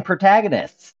the main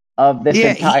protagonists of this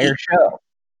entire show.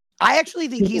 I actually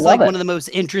think he's like one of the most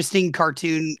interesting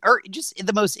cartoon, or just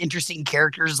the most interesting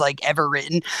characters like ever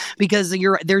written, because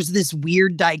there's this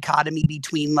weird dichotomy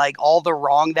between like all the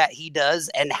wrong that he does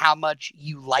and how much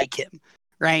you like him,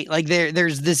 right? Like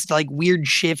there's this like weird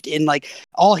shift in like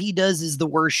all he does is the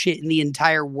worst shit in the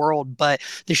entire world, but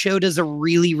the show does a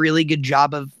really, really good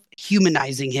job of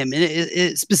humanizing him, and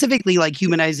it specifically like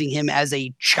humanizing him as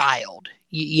a child.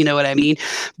 You know what I mean?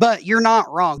 But you're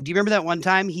not wrong. Do you remember that one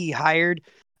time he hired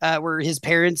where his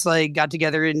parents like got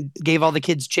together and gave all the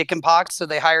kids chicken pox, so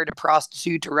they hired a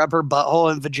prostitute to rub her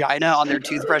butthole and vagina on their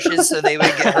toothbrushes so they would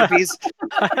get herpes?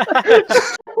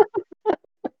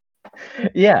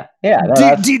 Yeah.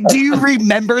 No, do you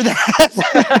remember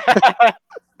that?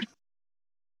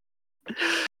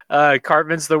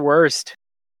 Cartman's the worst.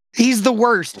 He's the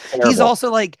worst. Terrible. He's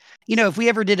also like, if we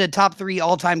ever did a top 3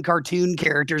 all-time cartoon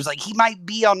characters, like he might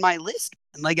be on my list.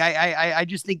 Like I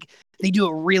just think they do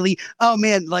a really, oh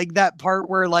man, like that part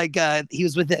where like he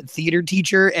was with that theater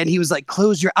teacher and he was like,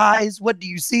 close your eyes, what do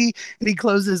you see? And he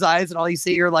closed his eyes and all you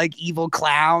see are like evil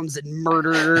clowns and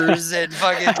murderers and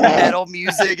fucking metal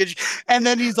music, and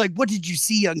then he's like, what did you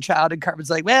see, young child? And Cartman's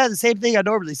like, well, the same thing I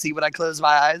normally see when I close my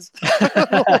eyes.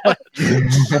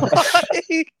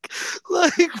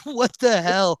 like what the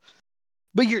hell?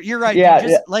 But you're right. Yeah,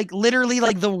 just like literally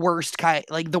like the worst kind,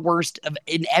 like the worst of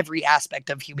in every aspect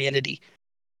of humanity.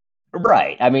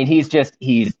 Right. I mean, he's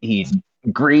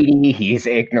greedy, he's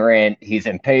ignorant, he's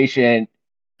impatient,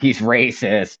 he's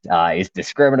racist, he's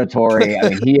discriminatory. I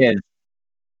mean,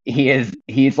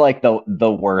 he's like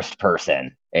the worst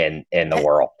person in the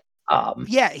world.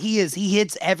 Yeah, he is. He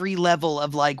hits every level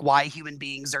of like why human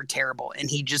beings are terrible, and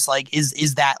he just like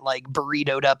is that like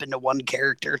burritoed up into one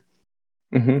character.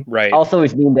 Mm-hmm. Right. Also,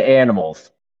 he's mean to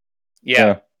animals.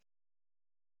 Yeah.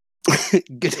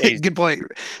 Good point.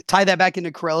 Tie that back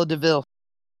into Cruella de Vil.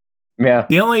 Yeah.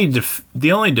 The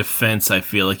only defense I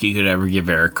feel like you could ever give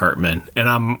Eric Cartman, and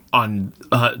I'm on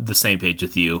the same page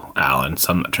with you, Alan,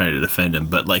 so I'm not trying to defend him,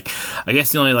 but like, I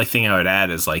guess the only like thing I would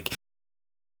add is like,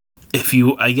 if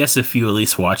you at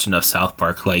least watch enough South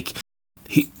Park, like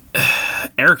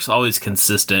Eric's always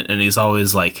consistent, and he's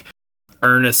always like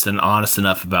earnest and honest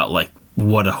enough about like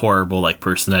what a horrible like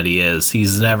person that he is.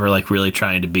 He's never like really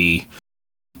trying to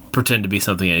pretend to be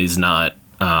something that he's not.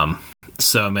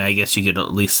 So I mean, I guess you could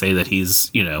at least say that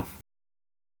he's, he's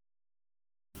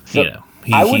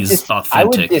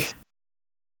authentic.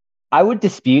 I would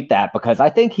dispute that because I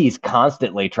think he's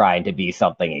constantly trying to be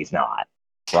something he's not.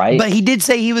 Right. But he did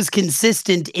say he was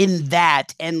consistent in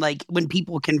that, and like when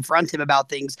people confront him about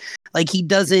things, like he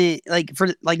doesn't like for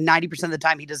like 90% of the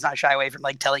time he does not shy away from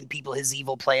like telling people his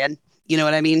evil plan. You know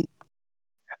what I mean?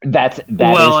 That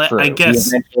is true.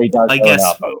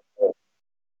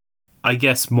 I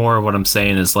guess more of what I'm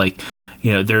saying is like,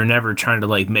 they're never trying to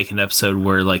like make an episode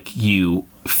where like you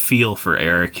feel for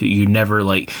Eric. You never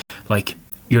like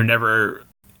you're never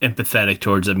empathetic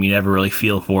towards him. You never really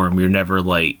feel for him. You're never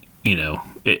like,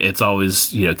 it's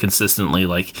always, consistently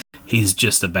like he's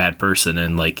just a bad person,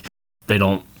 and like they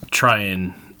don't try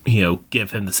and,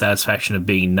 give him the satisfaction of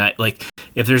being nice. Like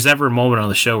if there's ever a moment on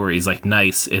the show where he's like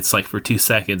nice, it's like for 2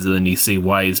 seconds, and then you see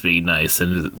why he's being nice,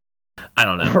 and I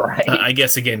don't know. Right. I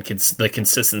guess again, the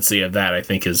consistency of that I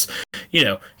think is,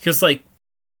 because like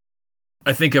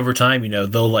I think over time,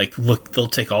 they'll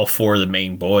take all 4 of the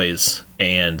main boys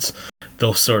and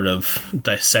they'll sort of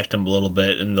dissect them a little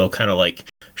bit, and they'll kind of like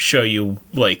show you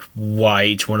like why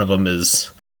each one of them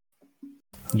is,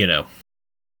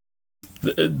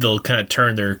 they'll kind of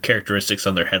turn their characteristics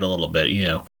on their head a little bit.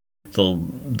 They'll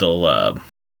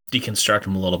deconstruct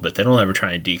him a little bit. They don't ever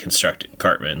try and deconstruct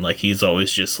Cartman. Like he's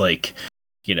always just like,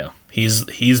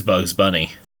 he's Bugs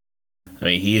Bunny. I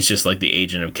mean, he is just like the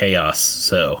agent of chaos.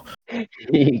 So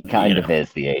he kind of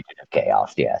is the agent of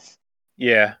chaos. Yes.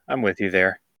 Yeah, I'm with you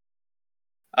there.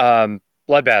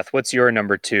 Bloodbath, what's your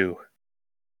number 2?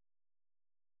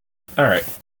 All right.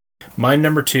 My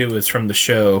number 2 is from the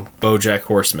show BoJack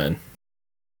Horseman,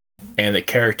 and the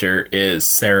character is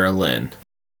Sarah Lynn.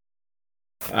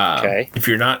 Okay. If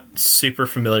you're not super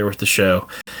familiar with the show,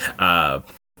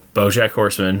 BoJack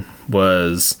Horseman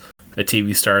was a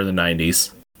TV star in the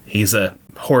 90s. He's a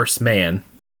horseman.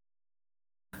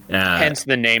 Hence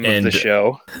the name of the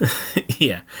show.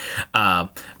 Yeah. I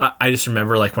just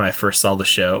remember like when I first saw the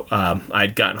show,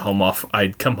 I'd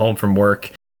come home from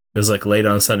work. It was like late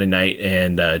on Sunday night,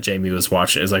 and Jamie was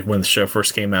watching. It was like when the show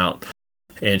first came out,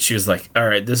 and she was like, all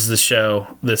right, this is the show.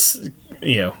 This,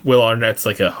 Will Arnett's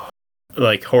like a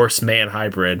horse-man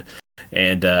hybrid,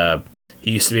 and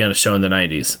he used to be on a show in the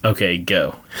 90s. Okay,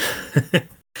 go.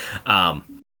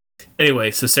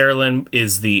 Anyway, so Sarah Lynn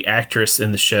is the actress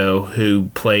in the show who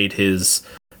played his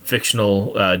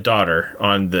fictional daughter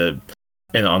on the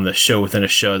show within a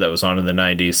show that was on in the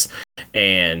 90s.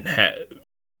 And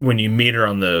when you meet her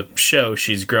on the show,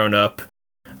 she's grown up,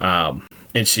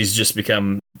 and she's just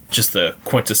become just the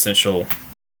quintessential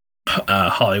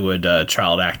Hollywood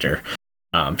child actor.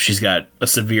 She's got a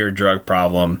severe drug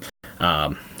problem.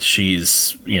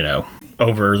 She's,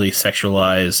 overly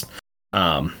sexualized.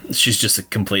 She's just a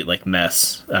complete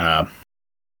mess.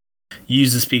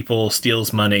 Uses people,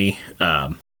 steals money,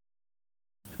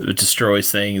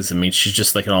 destroys things. I mean, she's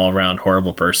just an all-around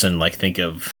horrible person. Think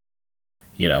of,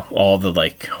 all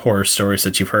the horror stories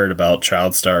that you've heard about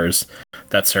child stars.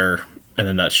 That's her in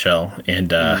a nutshell. And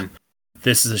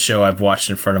this is a show I've watched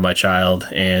in front of my child,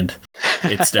 and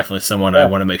it's definitely someone I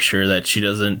want to make sure that she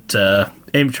doesn't try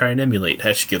and emulate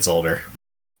as she gets older.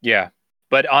 Yeah.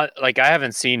 But I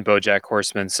haven't seen BoJack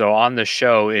Horseman, so on the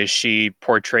show, is she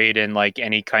portrayed in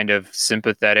any kind of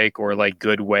sympathetic or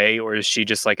good way, or is she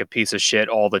just a piece of shit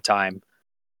all the time?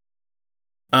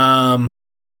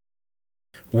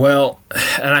 Well,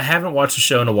 and I haven't watched the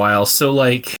show in a while,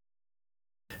 so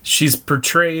she's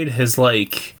portrayed as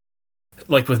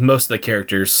with most of the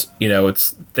characters,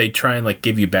 it's they try and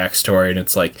give you backstory, and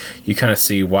it's you kind of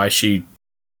see why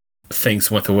things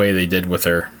went the way they did with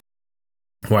her.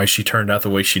 Why she turned out the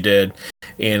way she did,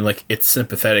 and it's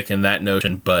sympathetic in that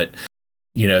notion, but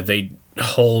they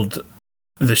hold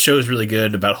the show's really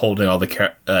good about holding all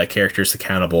the characters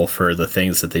accountable for the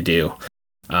things that they do.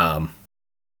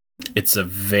 It's a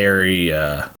very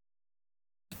I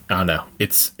don't know,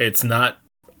 it's not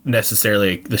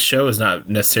necessarily, the show is not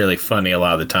necessarily funny a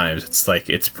lot of the times. It's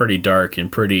it's pretty dark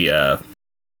and pretty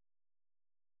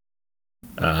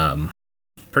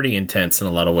pretty intense in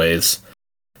a lot of ways.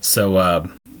 So,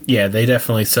 yeah, they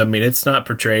definitely, so, I mean, it's not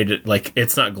portrayed,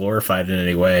 it's not glorified in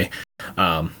any way.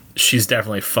 She's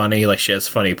definitely funny, she has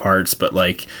funny parts, but,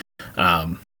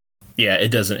 yeah, it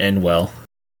doesn't end well,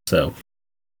 so.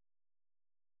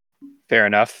 Fair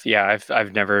enough. Yeah,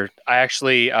 I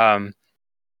actually,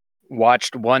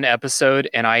 watched one episode,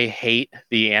 and I hate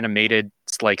the animated,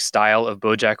 style of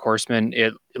BoJack Horseman.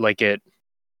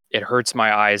 It hurts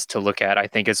my eyes to look at. I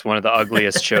think it's one of the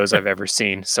ugliest shows I've ever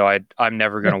seen. So I'm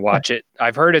never going to watch it.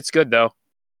 I've heard it's good though.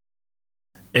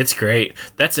 It's great.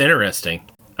 That's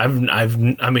interesting. I don't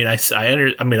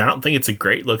think it's a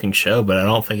great looking show, but I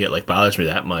don't think it bothers me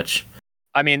that much.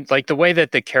 I mean, the way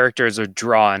that the characters are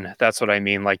drawn, that's what I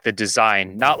mean. The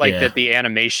design, not that the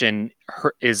animation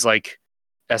is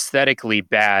aesthetically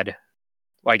bad.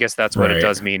 Well, I guess that's what it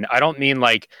does mean. I don't mean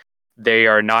they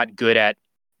are not good at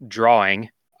drawing.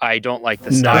 I don't like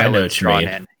the style it's drawn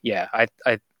in. Yeah, I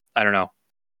don't know.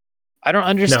 I don't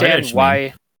understand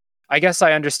why. I guess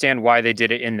I understand why they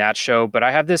did it in that show, but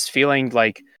I have this feeling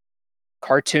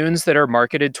cartoons that are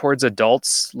marketed towards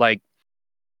adults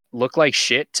look like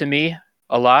shit to me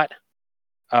a lot.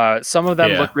 Some of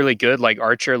them look really good,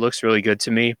 Archer looks really good to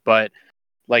me, but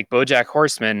BoJack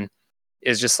Horseman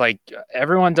is just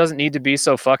everyone doesn't need to be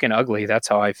so fucking ugly. That's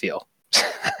how I feel.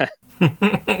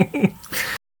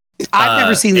 I've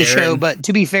never seen the show, but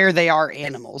to be fair, they are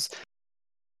animals.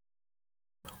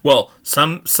 Well,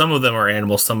 some of them are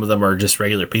animals, some of them are just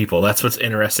regular people. That's what's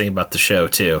interesting about the show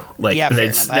too.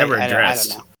 It's never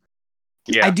addressed. I don't know.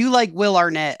 Yeah. I do like Will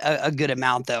Arnett a good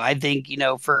amount, though. I think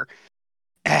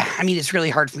it's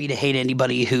really hard for me to hate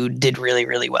anybody who did really,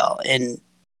 really well in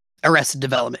Arrested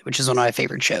Development, which is one of my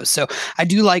favorite shows. So I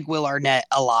do like Will Arnett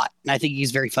a lot, and I think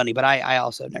he's very funny. But I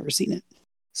also have never seen it.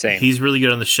 Same. He's really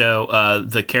good on the show.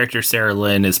 The character Sarah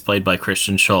Lynn is played by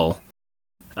Kristen Schull.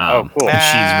 Cool. She's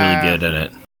really good in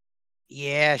it.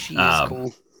 Yeah, she is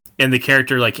cool. And the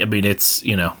character, it's,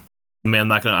 I don't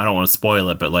want to spoil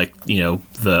it, but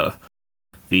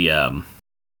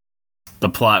the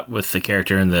plot with the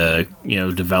character and the,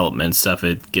 development stuff,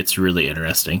 it gets really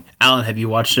interesting. Alan, have you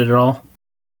watched it at all?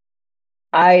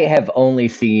 I have only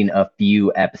seen a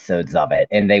few episodes of it,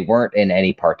 and they weren't in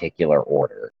any particular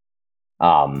order.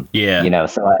 So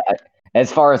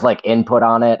as far as input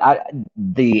on it,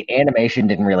 the animation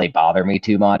didn't really bother me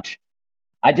too much.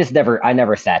 I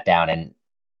never sat down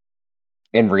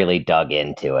and really dug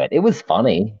into it. It was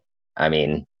funny. I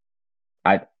mean,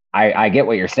 I get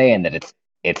what you're saying, that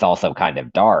it's also kind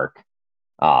of dark.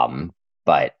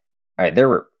 But there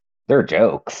were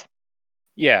jokes.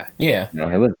 Yeah.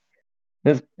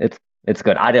 It's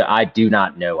good. I do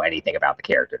not know anything about the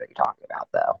character that you're talking about,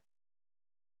 though.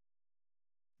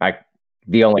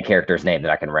 The only character's name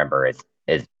that I can remember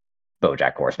is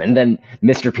BoJack Horseman. And then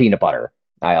Mr. Peanut Butter.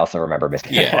 I also remember Mr.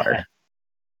 Peanut Butter.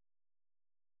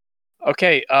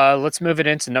 Okay, let's move it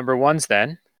into number ones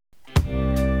then.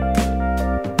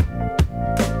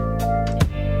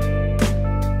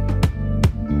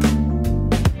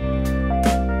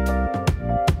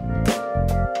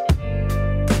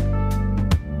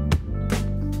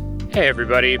 Hey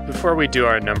everybody, before we do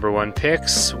our number one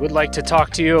picks, we'd like to talk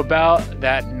to you about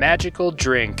that magical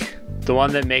drink, the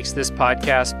one that makes this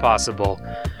podcast possible.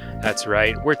 That's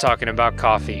right, we're talking about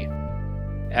coffee.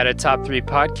 At a Top 3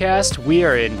 podcast, we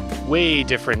are in way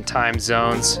different time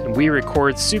zones, and we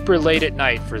record super late at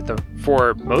night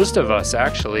for most of us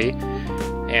actually,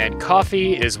 and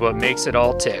coffee is what makes it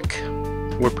all tick.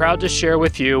 We're proud to share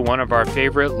with you one of our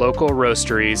favorite local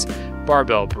roasteries,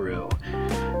 Barbell Brew.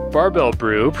 Barbell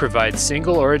Brew provides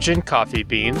single-origin coffee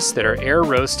beans that are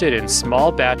air-roasted in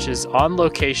small batches on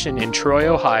location in Troy,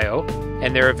 Ohio,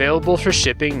 and they're available for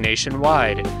shipping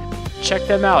nationwide. Check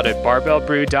them out at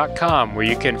barbellbrew.com, where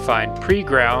you can find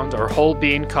pre-ground or whole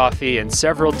bean coffee in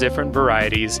several different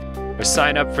varieties, or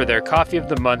sign up for their Coffee of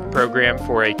the Month program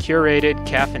for a curated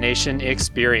caffeination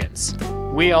experience.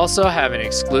 We also have an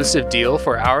exclusive deal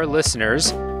for our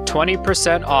listeners,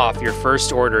 20% off your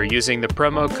first order using the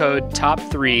promo code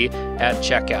TOP3 at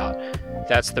checkout.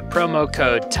 That's the promo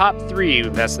code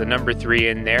TOP3, that's the number 3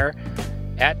 in there,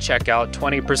 at checkout,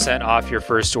 20% off your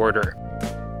first order.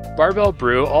 Barbell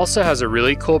Brew also has a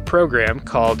really cool program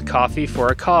called Coffee for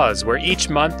a Cause, where each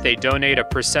month they donate a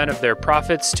percent of their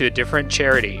profits to a different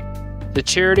charity. The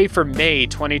charity for May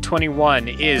 2021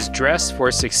 is Dress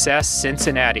for Success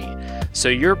Cincinnati. So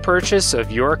your purchase of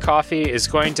your coffee is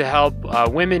going to help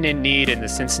women in need in the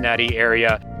Cincinnati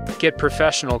area get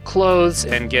professional clothes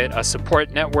and get a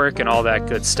support network and all that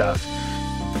good stuff.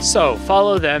 So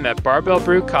follow them at Barbell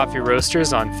Brew Coffee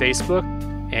Roasters on Facebook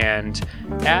and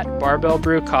at Barbell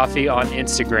Brew Coffee on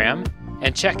Instagram,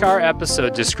 and check our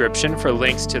episode description for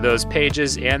links to those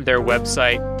pages and their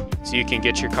website so you can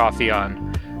get your coffee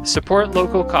on. Support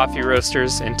local coffee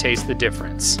roasters and taste the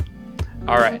difference.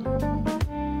 All right,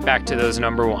 back to those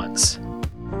number ones.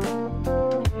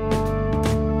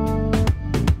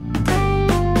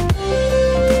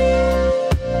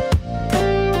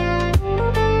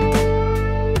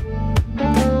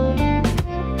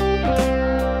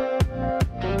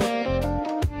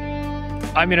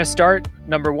 I'm going to start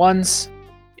number ones,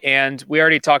 and we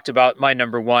already talked about my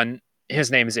number one. His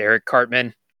name is Eric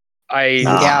Cartman.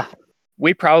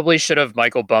 We probably should have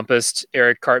Michael Bumpused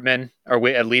Eric Cartman, or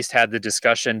we at least had the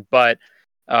discussion, but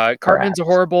Cartman's a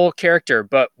horrible character.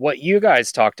 But what you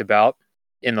guys talked about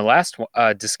in the last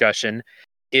discussion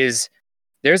is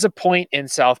there's a point in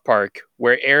South Park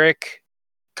where Eric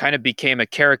kind of became a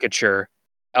caricature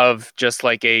of just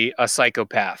like a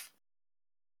psychopath.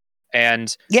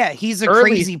 And yeah, he's a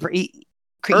crazy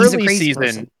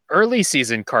person. Early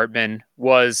season Cartman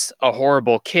was a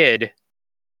horrible kid,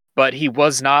 but he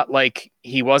wasn't like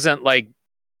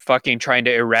fucking trying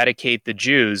to eradicate the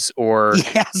Jews or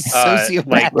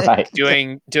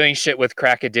doing shit with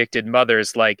crack addicted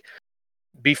mothers. Like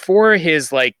before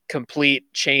his like complete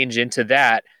change into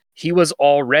that, he was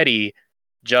already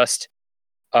just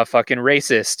a fucking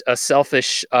racist, a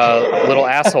selfish little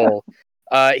asshole.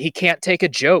 He can't take a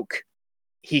joke.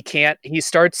 He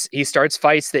starts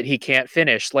fights that he can't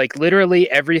finish. Like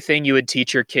literally everything you would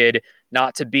teach your kid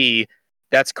not to be,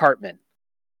 that's Cartman.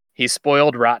 He's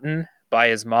spoiled rotten by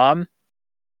his mom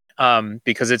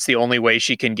because it's the only way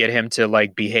she can get him to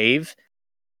like behave,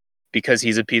 because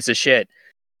he's a piece of shit.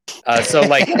 So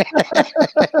like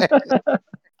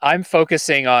I'm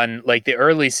focusing on like the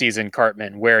early season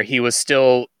Cartman, where he was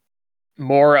still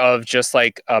more of just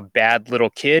like a bad little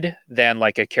kid than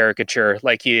like a caricature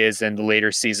like he is in the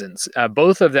later seasons.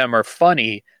 Both of them are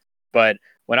funny, but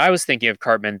when I was thinking of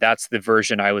Cartman, that's the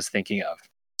version I was thinking of.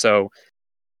 So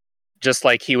just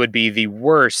like he would be the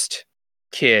worst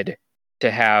kid to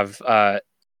have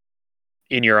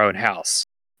in your own house.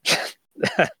 Do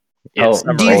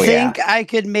you think I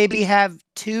could maybe have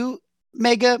 2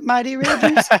 Mega Mighty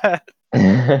Rangers?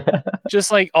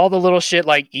 Just like all the little shit,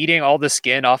 like eating all the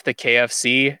skin off the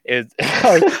KFC is.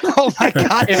 Oh my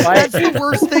god, that's the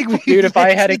worst thing, dude. If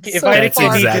I had a kid, that's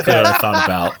exactly what I thought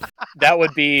about. That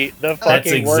would be the fucking That's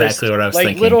exactly worst. What I was like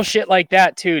thinking. Little shit like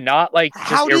that too, not like just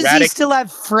how does erratic. He still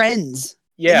have friends?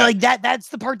 Yeah, like that's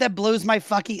the part that blows my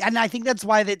fucking. And I think that's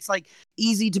why it's like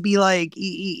easy to be like,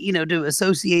 to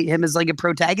associate him as like a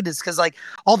protagonist, because like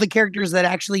all the characters that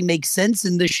actually make sense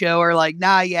in the show are like,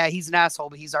 nah, yeah, he's an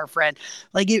asshole, but he's our friend.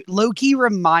 Like it low-key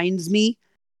reminds me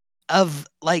of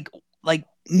like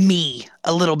me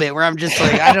a little bit, where I'm just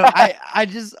like, I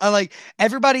like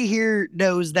everybody here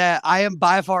knows that I am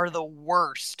by far the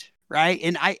worst right?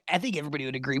 And I think everybody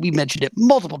would agree. We've mentioned it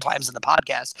multiple times in the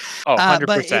podcast. Oh,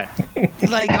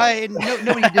 100%.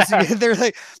 Nobody disagrees. They're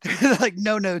like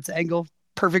no notes, Angle.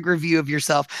 Perfect review of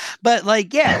yourself. But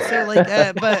like, yeah, so like,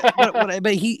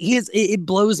 but he is, it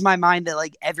blows my mind that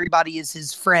like everybody is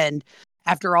his friend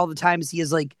after all the times he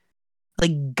is like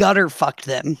gutter fucked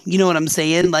them. You know what I'm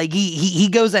saying? Like he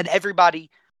goes at everybody.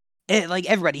 Like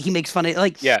everybody, he makes fun of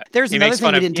there's another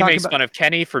thing we didn't talk about. He makes fun of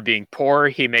Kenny for being poor.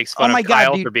 He makes fun of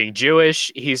Kyle for being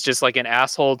Jewish. He's just like an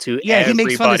asshole to everybody. He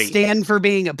makes fun of Stan for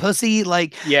being a pussy.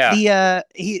 Like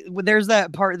there's that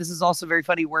part. This is also very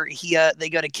funny where they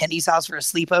go to Kenny's house for a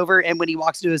sleepover, and when he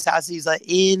walks into his house, he's like,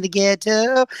 "In the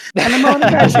ghetto, and I'm on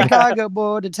a Chicago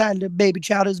board. The time the baby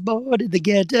child is born in the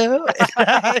ghetto."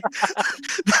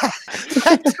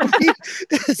 That to me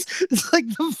is like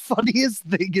the funniest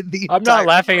thing in the. I'm not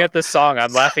laughing at the song.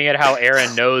 I'm laughing at how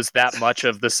Aaron knows that much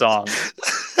of the song.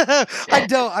 I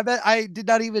don't. I did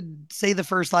not even say the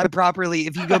first line properly.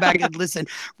 If you go back and listen,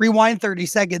 rewind 30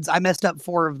 seconds, I messed up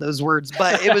 4 of those words.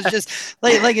 But it was just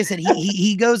like I said,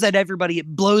 he goes at everybody.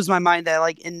 It blows my mind that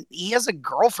and he has a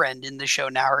girlfriend in the show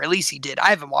now, or at least he did. I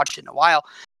haven't watched it in a while.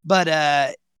 But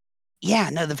the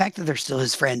fact that they're still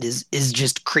his friend is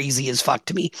just crazy as fuck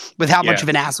to me with how much of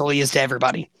an asshole he is to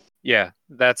everybody. Yeah,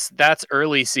 that's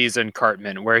early season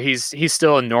Cartman, where he's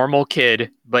still a normal kid,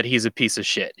 but he's a piece of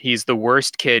shit. He's the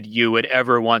worst kid you would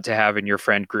ever want to have in your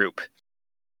friend group.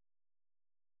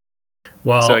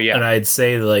 Well, and I'd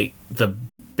say like the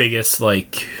biggest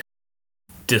like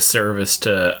disservice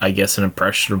to, I guess, an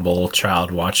impressionable child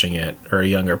watching it or a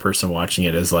younger person watching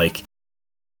it is like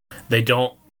they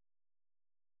don't.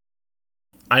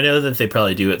 I know that they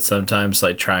probably do it sometimes,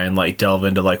 like try and like delve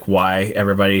into like why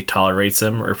everybody tolerates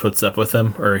him or puts up with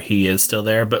him or he is still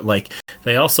there. But like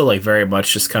they also like very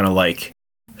much just kind of like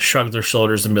shrug their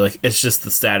shoulders and be like, it's just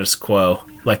the status quo.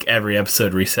 Like every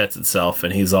episode resets itself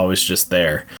and he's always just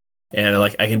there. And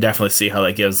like I can definitely see how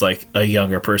that gives like a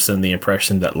younger person the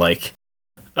impression that like,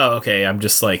 oh, okay, I'm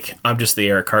just the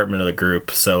Eric Cartman of the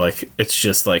group. So like it's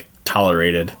just like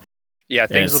tolerated. Yeah,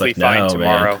 things will be fine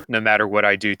tomorrow, no matter what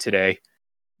I do today.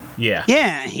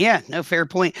 Yeah. No, fair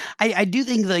point. I do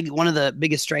think like one of the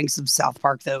biggest strengths of South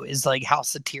Park though is like how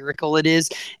satirical it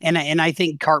is, and I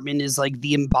think Cartman is like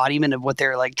the embodiment of what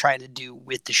they're like trying to do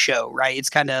with the show, right? It's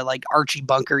kind of like Archie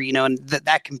Bunker, and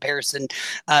that comparison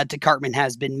to Cartman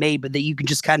has been made, but that you can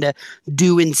just kind of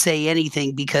do and say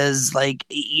anything because like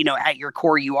at your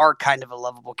core you are kind of a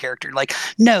lovable character. Like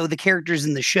no, the characters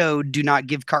in the show do not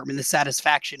give Cartman the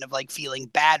satisfaction of like feeling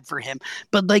bad for him,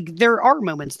 but like there are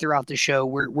moments throughout the show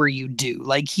where you do.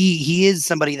 Like he is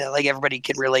somebody that like everybody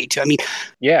can relate to. I mean,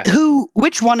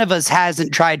 which one of us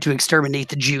hasn't tried to exterminate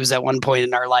the Jews at one point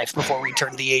in our life before we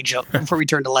turned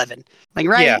 11? Like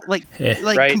right? Yeah. Like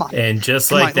right. Come on. And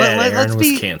just like that, Aaron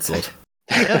was canceled.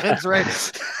 Yeah, that's right.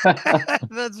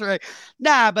 That's right.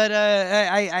 Nah, but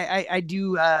I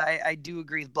do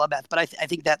agree with Bloodbath, but I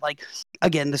think that like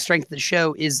again the strength of the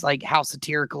show is like how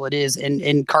satirical it is,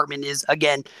 and Cartman is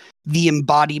again the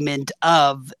embodiment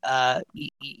of what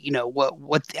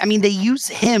I mean. They use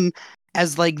him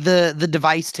as like the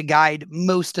device to guide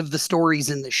most of the stories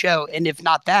in the show, and if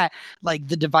not that, like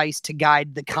the device to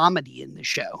guide the comedy in the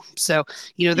show. So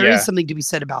there is something to be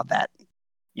said about that.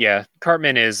 Yeah,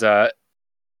 Cartman is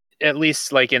at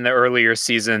least like in the earlier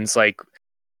seasons, like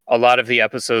a lot of the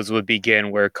episodes would begin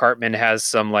where Cartman has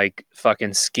some like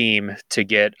fucking scheme to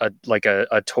get a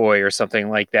toy or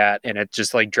something like that, and it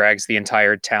just like drags the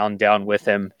entire town down with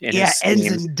him. Ends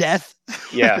in death.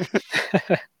 Yeah.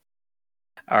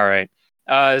 All right.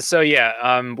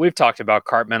 We've talked about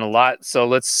Cartman a lot, so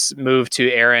let's move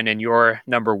to Aaron and your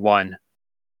number 1.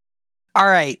 All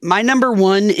right, my number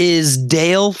 1 is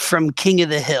Dale from King of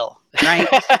the Hill. Right.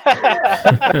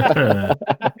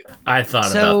 I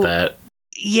thought about that.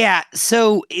 Yeah.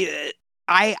 So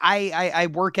I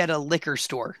work at a liquor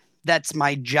store. That's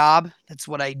my job. That's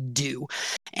what I do.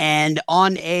 And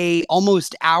on an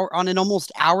almost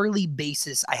hourly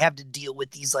basis, I have to deal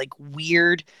with these like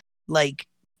weird, like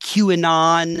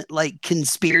QAnon, like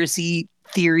conspiracy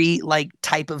theory, like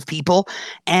type of people.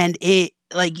 And it,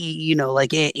 like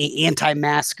like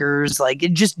anti-maskers, like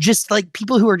it just like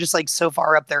people who are just like so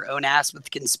far up their own ass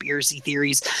with conspiracy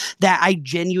theories that I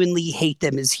genuinely hate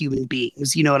them as human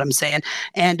beings. You know what I'm saying?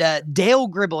 And Dale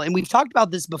Gribble, and we've talked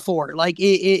about this before. Like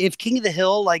if King of the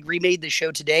Hill like remade the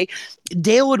show today,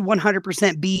 Dale would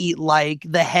 100% be like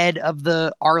the head of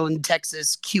the Arlen,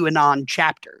 Texas QAnon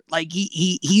chapter. Like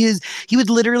he would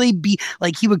literally be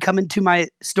like, he would come into my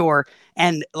store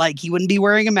and like he wouldn't be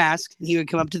wearing a mask, and he would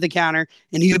come up to the counter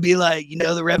and he would be like,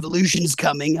 the revolution's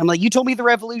coming. I'm like, you told me the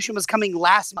revolution was coming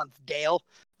last month, Dale.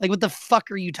 Like, what the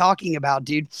fuck are you talking about,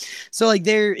 dude? So, like,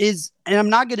 there is, and I'm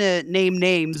not going to name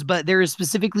names, but there is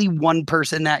specifically one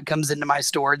person that comes into my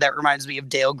store that reminds me of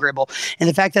Dale Gribble. And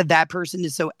the fact that that person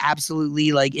is so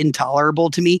absolutely, like, intolerable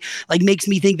to me, like, makes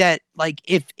me think that, like,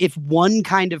 if one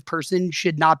kind of person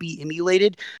should not be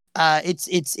emulated,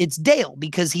 it's Dale,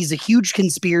 because he's a huge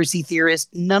conspiracy theorist.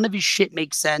 None of his shit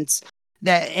makes sense.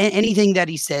 That anything that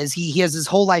he says, he has his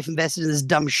whole life invested in this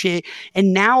dumb shit.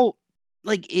 And now,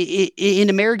 like in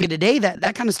America today,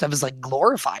 that kind of stuff is like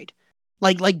glorified.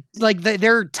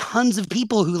 There are tons of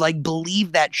people who like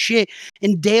believe that shit,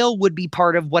 and Dale would be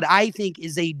part of what I think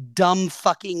is a dumb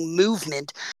fucking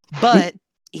movement. But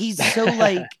he's so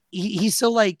like he's so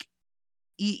like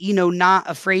not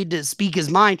afraid to speak his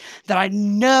mind, that I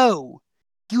know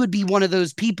he would be one of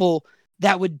those people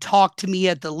that would talk to me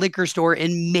at the liquor store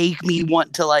and make me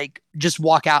want to like just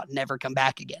walk out and never come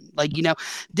back again. Like,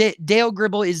 Dale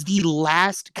Gribble is the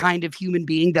last kind of human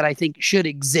being that I think should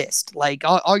exist. Like,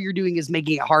 all you're doing is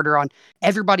making it harder on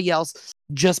everybody else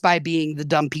just by being the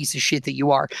dumb piece of shit that you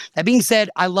are. That being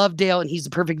said, I love Dale and he's the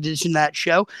perfect addition to that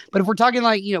show. But if we're talking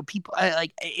like, people,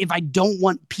 like if I don't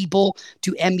want people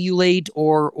to emulate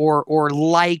or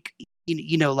like,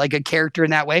 like a character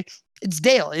in that way, it's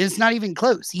Dale. It's not even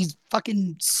close. He's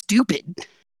fucking stupid.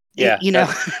 Yeah,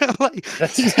 like,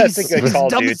 that's a good he's call,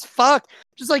 dumb dude. as fuck.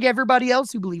 Just like everybody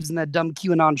else who believes in that dumb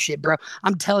QAnon shit, bro.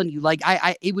 I'm telling you, like,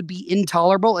 it would be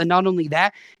intolerable, and not only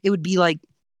that, it would be like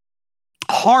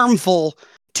harmful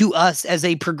to us as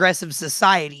a progressive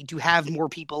society to have more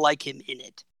people like him in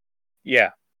it. Yeah,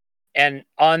 and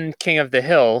on King of the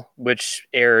Hill, which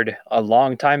aired a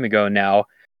long time ago now,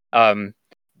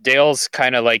 Dale's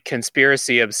kind of like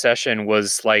conspiracy obsession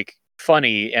was like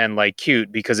funny and like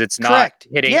cute because it's not Correct.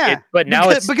 hitting yeah. it, but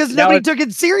now because nobody took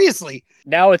it seriously.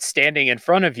 Now it's standing in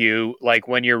front of you like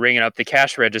when you're ringing up the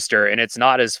cash register, and it's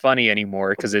not as funny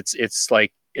anymore because it's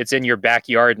like it's in your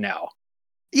backyard now.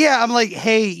 Yeah, I'm like,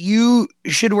 hey, you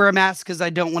should wear a mask because I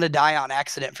don't want to die on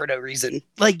accident for no reason.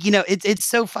 Like, it's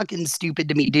so fucking stupid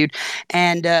to me, dude.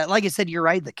 And like I said, you're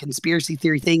right. The conspiracy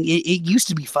theory thing, it used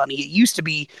to be funny. It used to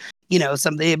be,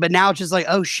 something. But now it's just like,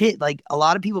 oh, shit. Like, a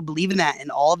lot of people believe in that, and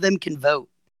all of them can vote.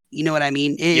 You know what I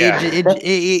mean?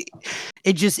 It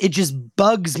just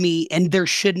bugs me, and there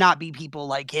should not be people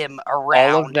like him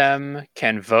around. All of them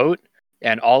can vote,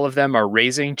 and all of them are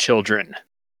raising children.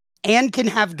 And can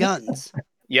have guns.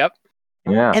 Yep.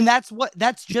 Yeah. And that's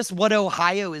just what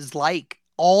Ohio is like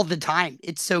all the time.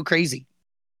 It's so crazy.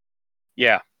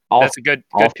 Yeah. Also, that's a good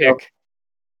pick.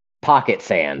 Pocket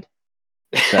sand.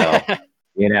 So,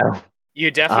 You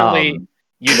definitely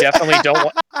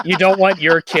don't want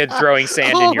your kid throwing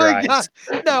sand in your eyes. God.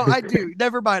 No, I do.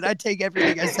 Never mind. I take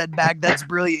everything I said back. That's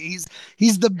brilliant.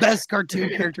 He's the best cartoon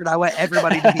character, and I want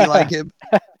everybody to be like him.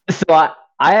 So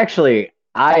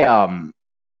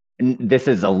this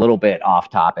is a little bit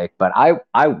off topic, but I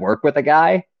work with a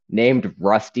guy named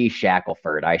Rusty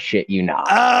Shackelford. I shit you not.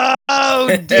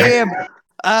 Oh, damn.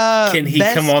 Can he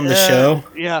come on the show?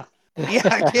 Yeah.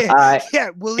 Yeah. Yeah.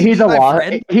 Will he he's be a my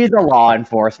friend? He's a law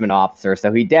enforcement officer,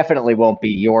 so he definitely won't be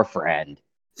your friend.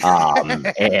 And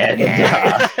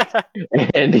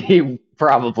he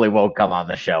probably won't come on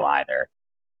the show either.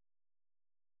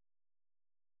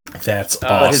 That's awesome.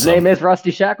 But his name is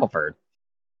Rusty Shackelford.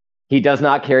 He does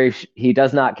not carry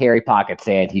pocket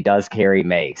sand. He does carry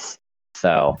mace.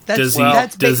 So does he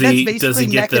get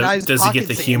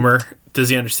the humor? Does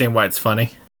he understand why it's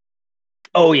funny?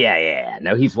 Oh yeah.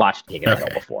 No, he's watched King of the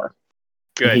Hill before.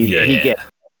 Good. He gets.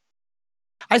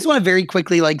 I just want to very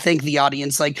quickly thank the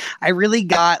audience. Like, I really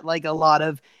got like a lot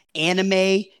of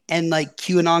anime and like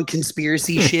QAnon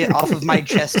conspiracy shit off of my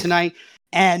chest tonight.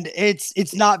 And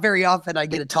it's not very often I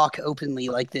get to talk openly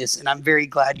like this, and I'm very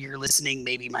glad you're listening,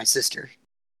 maybe my sister.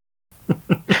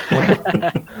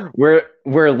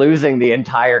 We're losing the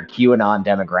entire QAnon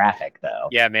demographic, though.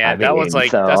 Yeah, man, that's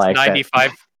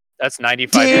 95. That's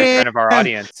 95% of our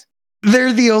audience.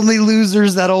 They're the only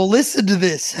losers that'll listen to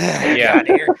this. Yeah.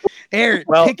 Aaron,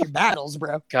 pick your battles,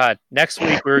 bro. God, next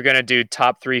week we were going to do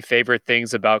top 3 favorite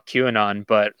things about QAnon,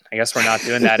 but I guess we're not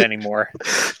doing that anymore.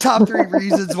 Top 3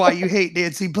 reasons why you hate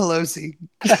Nancy Pelosi.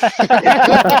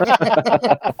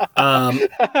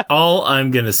 All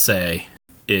I'm going to say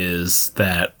is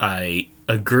that I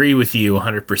agree with you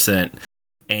 100%.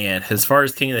 And as far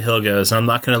as King of the Hill goes, I'm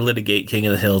not going to litigate King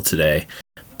of the Hill today,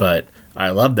 but I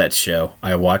love that show.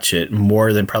 I watch it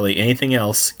more than probably anything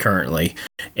else currently.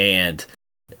 And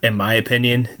in my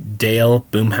opinion, Dale,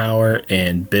 Boomhauer,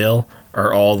 and Bill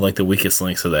are all like the weakest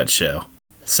links of that show.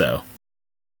 So,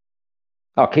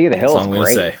 King of the Hill is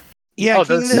great. Say. Yeah, King of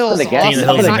the Hill is awesome. King of the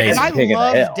Hill is amazing. And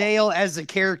I love Dale as a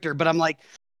character, but I'm like,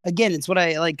 again, it's what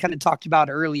I like kind of talked about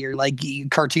earlier. Like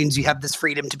cartoons, you have this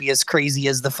freedom to be as crazy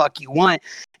as the fuck you want.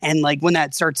 And like when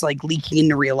that starts like leaking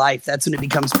into real life, that's when it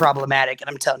becomes problematic. And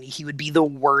I'm telling you, he would be the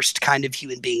worst kind of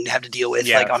human being to have to deal with,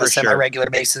 like on a semi-regular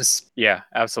basis. Yeah,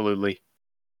 absolutely.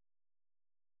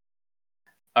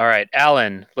 All right,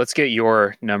 Alan, let's get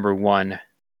your number one.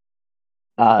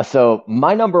 So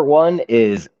my number one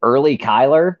is Early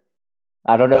Kyler.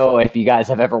 I don't know if you guys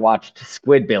have ever watched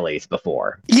Squidbillies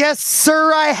before. Yes,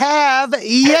 sir, I have.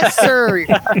 Yes, sir.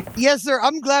 Yes, sir.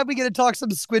 I'm glad we get to talk some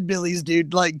Squidbillies,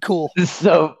 dude. Like, cool.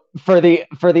 So for the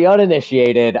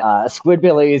uninitiated,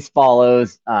 Squidbillies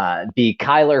follows the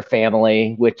Kyler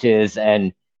family, which is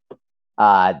a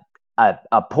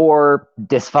poor,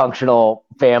 dysfunctional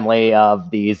family of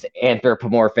these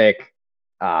anthropomorphic,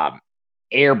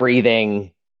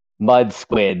 air-breathing mud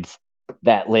squids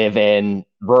that live in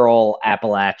rural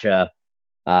Appalachia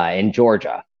in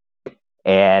Georgia.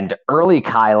 And Early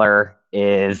Kyler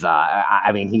is,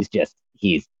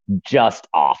 he's just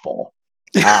awful.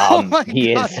 Oh my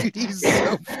he God, is, dude, he's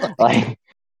so funny. like,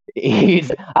 in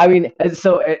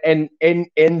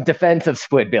defense of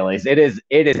Squidbillies, it is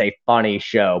a funny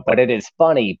show, but it is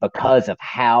funny because of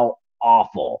how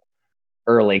awful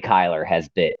Early Kyler is.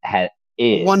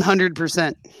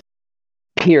 100%.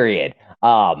 Period.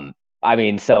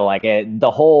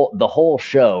 The whole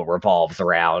show revolves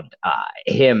around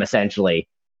him essentially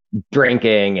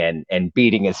drinking and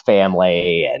beating his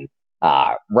family and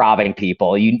robbing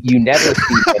people. You never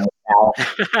see him without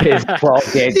his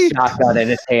 12-gauge shotgun in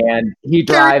his hand. He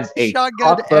drives a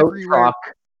truck-boat truck,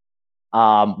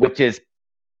 which is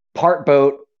part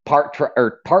boat, part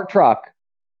truck,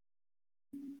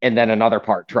 and then another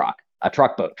part truck, a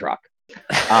truck-boat truck.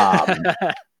 And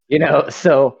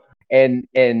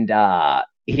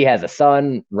he has a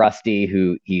son, Rusty,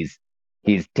 who he's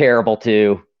terrible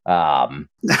to. Poor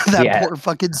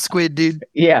fucking squid, dude.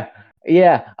 Yeah.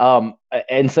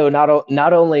 And so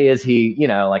not only is he,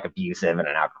 like abusive and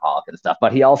an alcoholic and stuff,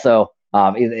 but he also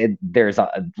there's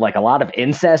a lot of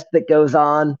incest that goes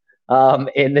on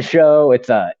in the show. It's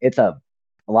a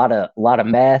lot of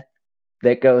meth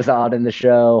that goes on in the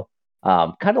show.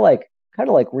 Kind of like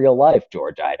real life,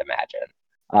 George, I'd imagine.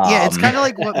 Yeah, it's kind of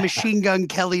like what Machine Gun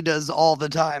Kelly does all the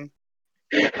time.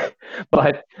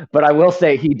 But I will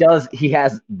say he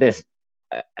has this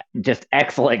just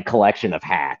excellent collection of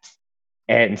hats,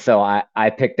 and so I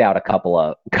picked out a couple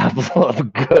of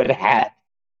good hats.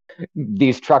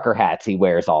 These trucker hats he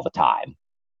wears all the time,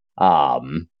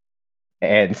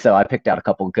 and so I picked out a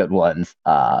couple of good ones.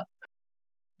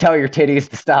 Tell your titties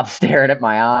to stop staring at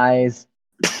my eyes.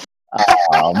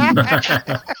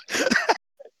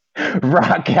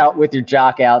 Rock out with your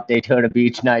jock out, Daytona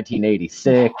Beach,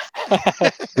 1986.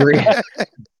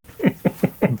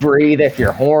 Breathe if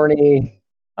you're horny.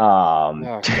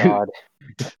 Oh God.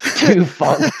 Too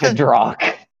funk to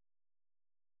drunk.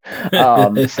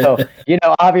 So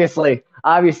obviously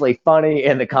funny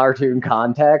in the cartoon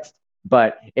context,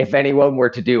 but if anyone were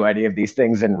to do any of these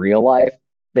things in real life,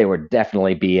 they would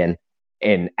definitely be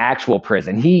in actual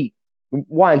prison. He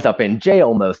winds up in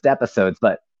jail most episodes,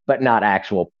 but not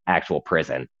actual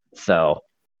prison. So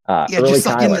just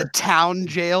like in the town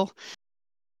jail.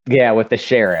 Yeah, with the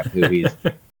sheriff who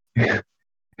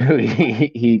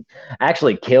he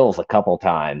actually kills a couple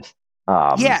times.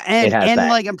 And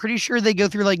like I'm pretty sure they go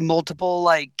through like multiple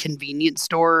like convenience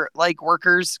store like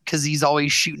workers because he's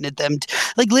always shooting at them.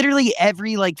 Like literally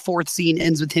every like fourth scene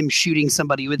ends with him shooting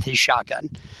somebody with his shotgun.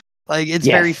 Like it's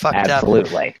very fucked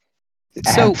absolutely. up.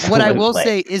 So what I will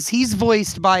say is he's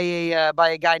voiced by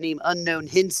a guy named Unknown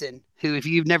Hinson, who, if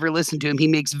you've never listened to him, he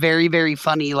makes very, very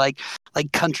funny like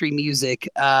country music.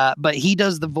 But he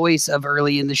does the voice of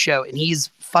Early in the show, and he's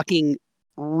fucking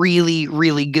really,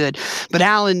 really good. But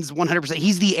Alan's 100%.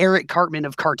 He's the Eric Cartman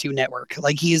of Cartoon Network.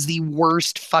 Like he is the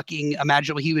worst fucking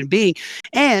imaginable human being.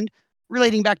 And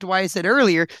relating back to why I said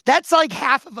earlier, that's like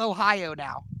half of Ohio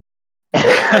now.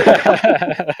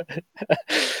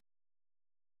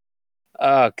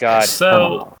 Oh God.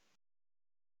 So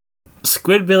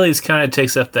Squidbillies kind of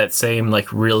takes up that same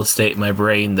like real estate in my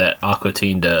brain that Aqua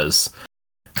Teen does.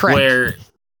 Correct. Where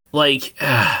like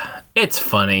it's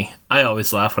funny. I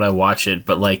always laugh when I watch it,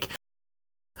 but like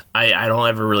I don't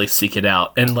ever really seek it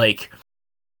out. And like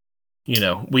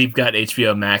we've got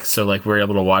HBO Max, so like we're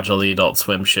able to watch all the Adult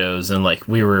Swim shows, and like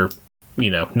we were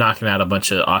knocking out a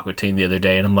bunch of Aqua Teen the other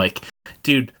day, and I'm like,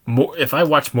 dude, if I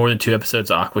watch more than 2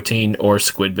 episodes of Aqua Teen or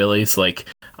Squidbillies, like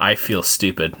I feel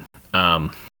stupid. So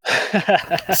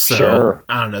sure.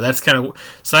 I don't know. That's kind of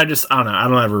so. I don't know. I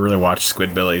don't ever really watch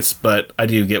Squidbillies, but I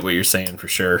do get what you're saying for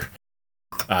sure.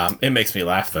 It makes me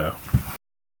laugh though.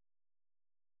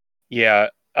 Yeah,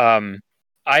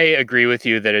 I agree with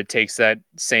you that it takes that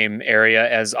same area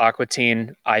as Aqua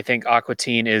Teen. I think Aqua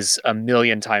Teen is a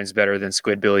million times better than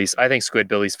Squidbillies. I think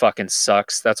Squidbillies fucking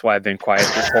sucks. That's why I've been quiet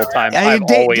this whole time. I've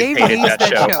always hated that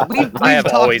show. I have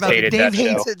always hated that show.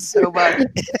 Dave hates it so much.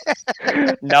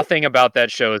 Nothing about that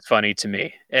show is funny to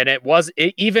me. And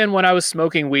even when I was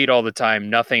smoking weed all the time,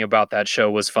 nothing about that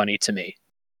show was funny to me.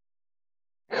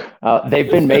 They've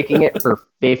been making it for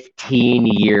 15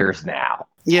 years now.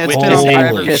 Yeah, it's Which been is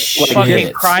forever. Just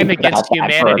fucking crime against for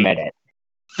a humanity. minute.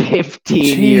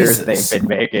 15 years they've been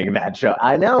making that show.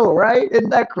 I know, right?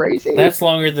 Isn't that crazy? That's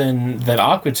longer than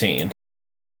Aqua Teen.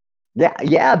 Yeah,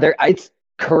 it's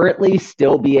currently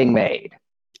still being made.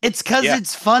 It's because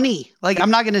it's funny. Like, I'm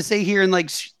not going to sit here and,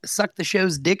 like, suck the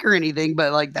show's dick or anything,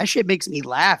 but, like, that shit makes me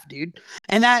laugh, dude.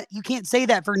 And that, you can't say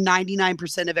that for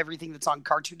 99% of everything that's on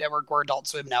Cartoon Network or Adult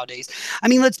Swim nowadays. I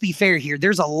mean, let's be fair here.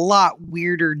 There's a lot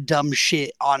weirder, dumb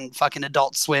shit on fucking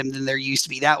Adult Swim than there used to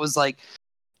be. That was, like,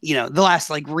 you know, the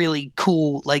last, like, really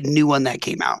cool, like, new one that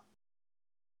came out.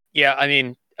 Yeah, I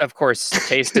mean, of course,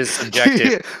 taste is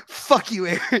subjective. Fuck you,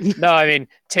 Aaron. No, I mean,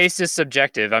 taste is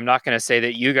subjective. I'm not going to say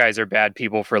that you guys are bad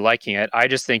people for liking it. I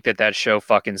just think that show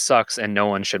fucking sucks and no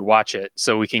one should watch it.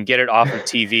 So we can get it off of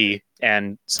TV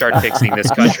and start fixing this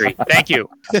country. Thank you.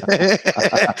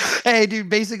 Hey, dude,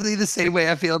 basically the same way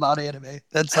I feel about anime.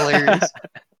 That's hilarious.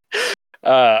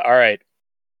 All right.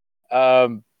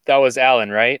 That was Alan,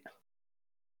 right?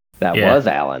 That was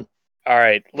Alan. All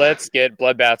right. Let's get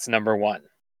Bloodbath's number 1.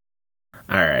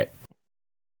 All right.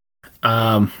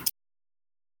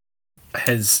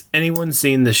 Has anyone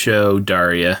seen the show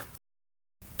Daria?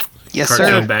 Yes,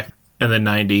 Cartoon sir. back in the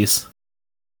 90s.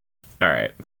 All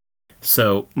right.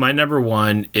 So my number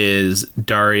 1 is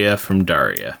Daria from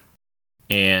Daria,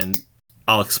 and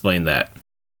I'll explain that.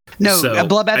 No, So,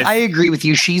 Bloodbath, I agree with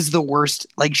you. She's the worst.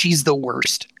 Like, she's the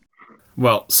worst.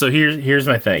 Well, so here's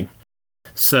my thing.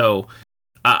 So,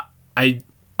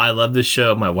 I love this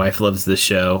show. My wife loves this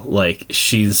show. Like,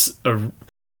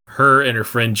 her and her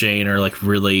friend Jane are like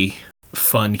really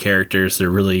fun characters. They're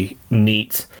really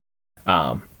neat.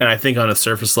 And I think on a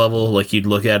surface level, like, you'd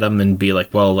look at them and be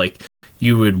like, well, like,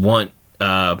 you would want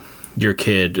your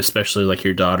kid, especially like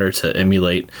your daughter, to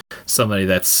emulate somebody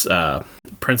that's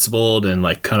principled and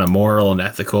like kind of moral and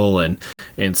ethical and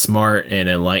smart and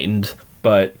enlightened.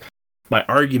 But my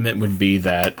argument would be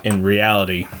that in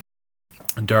reality,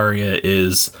 Daria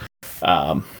is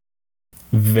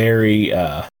very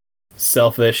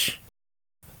selfish,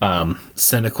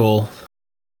 cynical.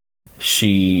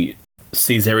 She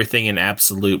sees everything in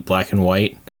absolute black and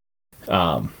white.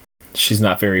 She's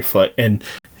not very and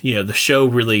you know, the show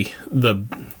really, the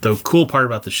cool part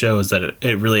about the show is that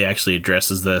it really actually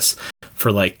addresses this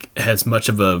for like as much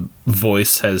of a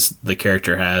voice as the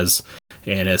character has,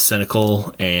 and as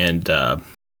cynical and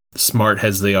smart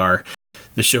as they are.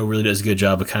 The show really does a good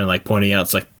job of kind of like pointing out,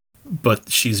 it's like, but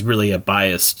she's really a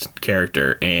biased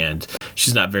character and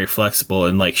she's not very flexible,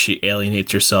 and like she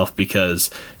alienates herself because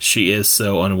she is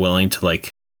so unwilling to like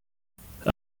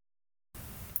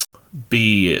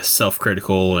be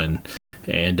self-critical and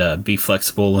be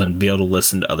flexible and be able to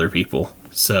listen to other people.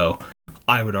 So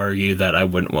I would argue that I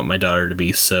wouldn't want my daughter to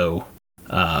be so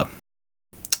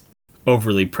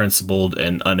overly principled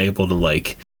and unable to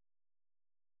like,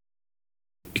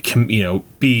 you know,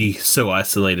 be so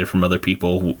isolated from other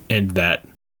people, and that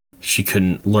she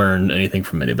couldn't learn anything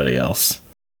from anybody else.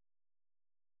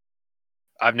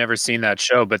 I've never seen that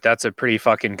show, but that's a pretty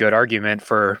fucking good argument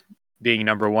for being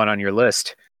number 1 on your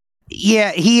list.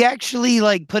 Yeah, he actually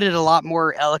like put it a lot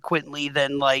more eloquently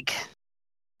than I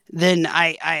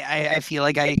feel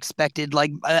like I expected.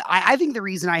 Like, I think the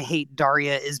reason I hate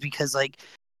Daria is because like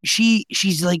she's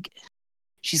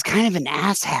kind of an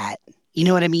asshat. You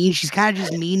know what I mean? She's kind of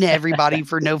just mean to everybody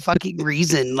for no fucking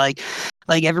reason. Like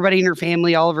everybody in her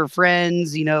family, all of her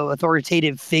friends, you know,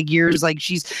 authoritative figures. Like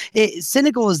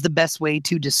cynical is the best way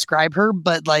to describe her.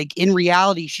 But like in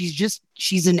reality,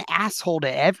 she's an asshole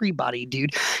to everybody,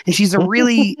 dude. And she's a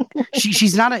really,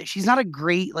 she's not a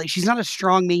great, like, she's not a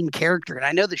strong main character. And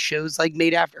I know the show's like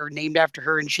named after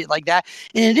her and shit like that.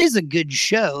 And it is a good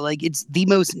show. Like, it's the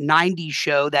most 90s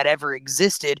show that ever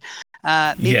existed.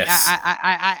 Maybe, yes.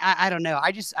 I don't know.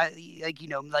 Like, you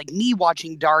know, like me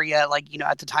watching Daria, like, you know,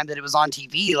 at the time that it was on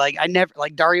TV, like I never,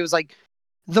 like, Daria was like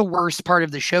the worst part of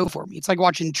the show for me. It's like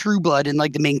watching True Blood and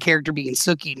like the main character being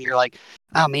Sookie, and you're like,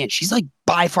 oh man, she's like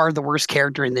by far the worst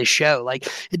character in this show. Like,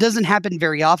 it doesn't happen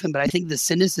very often, but I think the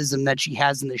cynicism that she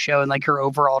has in the show and like her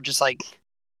overall just like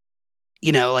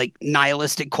like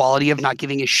nihilistic quality of not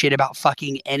giving a shit about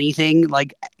fucking anything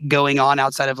like going on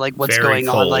outside of like what's Very going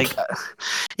on. cold. Like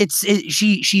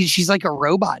she's like a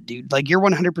robot, dude. Like you're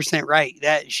 100% right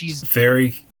that she's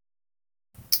very,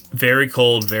 very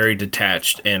cold, very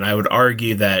detached. And I would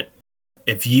argue that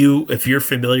if you're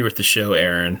familiar with the show,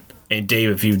 Aaron, and Dave,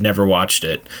 if you've never watched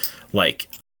it, like,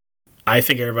 I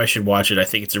think everybody should watch it. I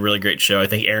think it's a really great show. I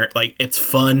think it's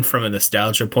fun from a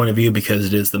nostalgia point of view because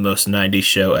it is the most 90s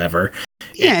show ever.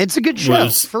 Yeah, it's a good show,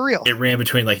 for real. It ran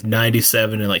between like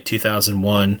 97 and like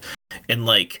 2001. And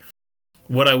like,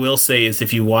 what I will say is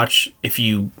if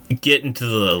you get into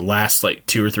the last like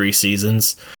 2 or 3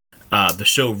 seasons, the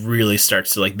show really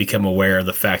starts to like become aware of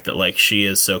the fact that like she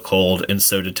is so cold and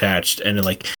so detached, and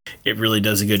like it really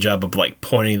does a good job of like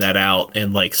pointing that out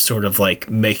and like sort of like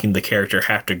making the character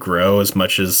have to grow as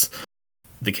much as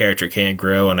the character can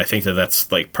grow. And I think that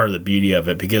that's like part of the beauty of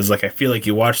it, because like I feel like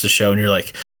you watch the show and you're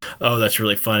like, oh, that's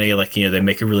really funny, like, you know, they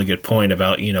make a really good point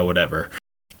about, you know, whatever,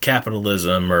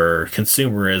 capitalism or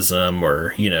consumerism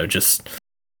or, you know, just,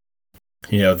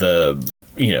 you know, the,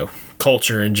 you know,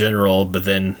 culture in general, but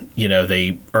then, you know,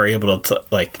 they are able to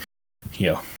like,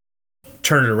 you know,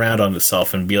 turn it around on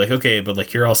itself and be like, okay, but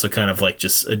like you're also kind of like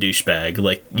just a douchebag,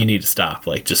 like you need to stop,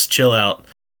 like just chill out,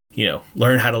 you know,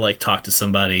 learn how to like talk to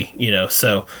somebody, you know.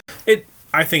 So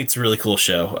I think it's a really cool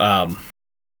show.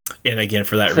 And again,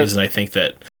 for that reason, I think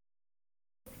that,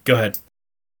 go ahead.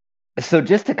 So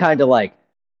just to kind of like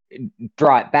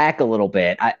draw it back a little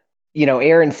bit,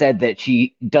 Aaron said that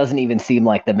she doesn't even seem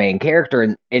like the main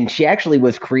character, and she actually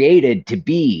was created to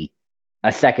be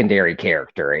a secondary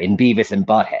character in Beavis and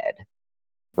Butthead,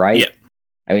 right? Yeah.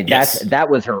 I mean, Yes. that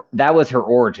was her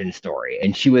origin story,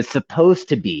 and she was supposed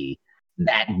to be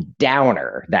that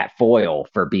downer, that foil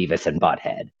for Beavis and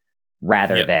Butthead,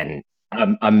 rather than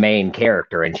a main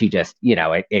character. And she just, you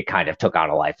know, it kind of took on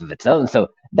a life of its own. So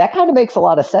that kind of makes a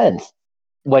lot of sense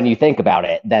when you think about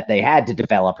it, that they had to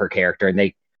develop her character, and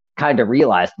they kind of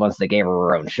realized once they gave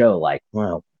her own show, like,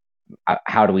 well,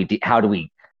 how do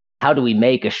we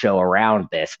make a show around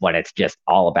this when it's just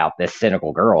all about this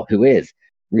cynical girl who is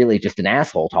really just an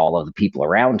asshole to all of the people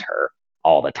around her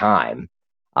all the time.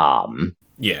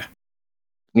 Yeah.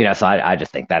 You know, so I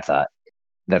just think that's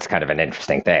kind of an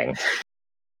interesting thing.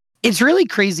 It's really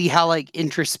crazy how like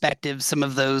introspective some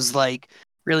of those like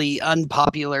really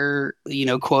unpopular, you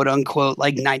know, quote unquote,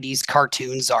 like 90s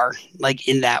cartoons are, like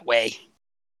in that way.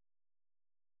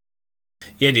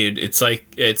 Yeah, dude, it's like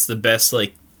it's the best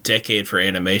like decade for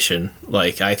animation.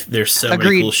 Like there's so Agreed.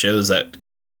 many cool shows that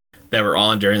were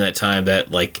on during that time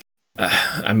that like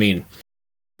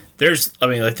there's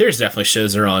definitely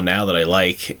shows that are on now that I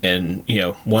like, and you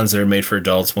know, ones that are made for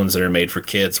adults, ones that are made for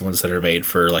kids, ones that are made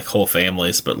for like whole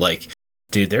families. But like,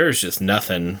 dude, there's just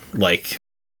nothing like,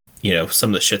 you know, some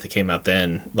of the shit that came out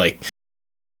then, like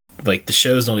the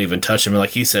shows don't even touch them.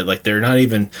 Like you said, like they're not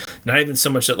even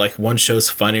so much that like one show's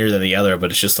funnier than the other,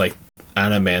 but it's just like, I don't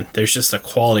know, man, there's just a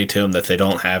quality to them that they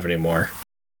don't have anymore.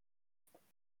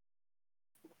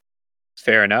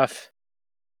 Fair enough.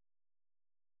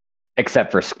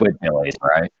 Except for Squidbillies,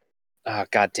 right? Oh,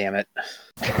 God damn it.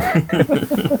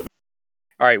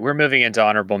 All right, we're moving into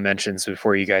honorable mentions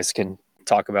before you guys can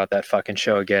talk about that fucking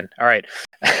show again. All right.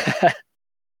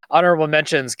 Honorable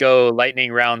mentions go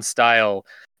lightning round style.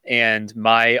 And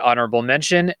my honorable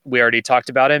mention, we already talked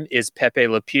about him, is Pepe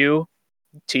Le Pew,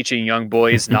 teaching young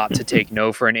boys not to take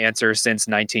no for an answer since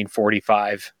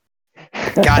 1945.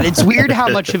 God, it's weird how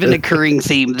much of an occurring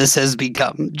theme this has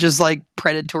become. Just like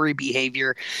predatory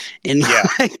behavior in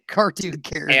like, cartoon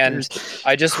characters. And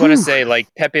I just want to say,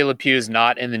 like, Pepe Le Pew's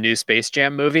not in the new Space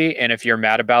Jam movie, and if you're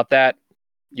mad about that,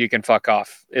 you can fuck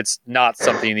off. It's not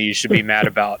something that you should be mad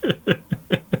about.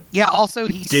 Yeah, also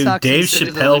he Dude, sucks. Dave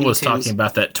Chappelle was talking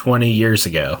about that 20 years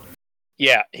ago.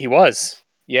 Yeah, he was.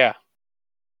 Yeah.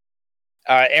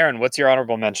 Aaron, what's your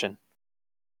honorable mention?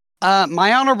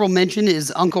 My honorable mention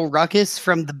is Uncle Ruckus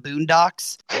from the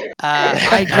Boondocks.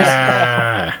 I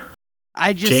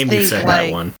just Jamie think said like,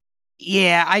 that one.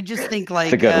 Yeah, I just think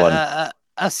like a good one.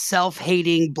 A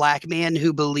self-hating black man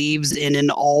who believes in an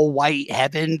all-white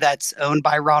heaven that's owned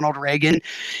by Ronald Reagan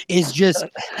is just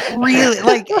really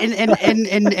like,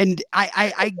 and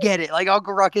I get it. Like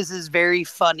Uncle Ruckus is very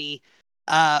funny,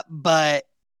 but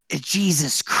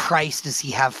Jesus Christ, does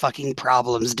he have fucking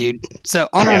problems, dude? So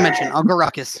honorable mention, Uncle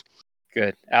Ruckus.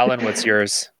 Good. Alan, what's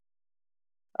yours?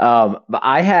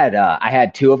 I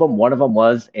had 2 of them. One of them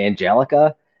was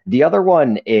Angelica. The other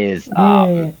one is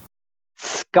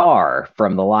Scar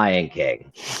from The Lion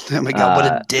King. Oh my God, what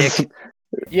a dick!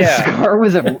 Yeah, Scar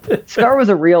was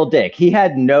a real dick. He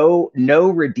had no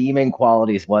redeeming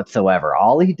qualities whatsoever.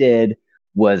 All he did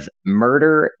was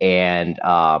murder and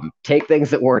take things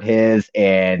that weren't his,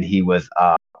 and he was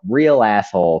a real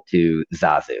asshole to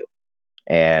Zazu.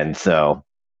 And so,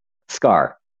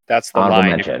 Scar. That's the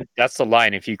line. That's the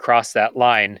line. If you cross that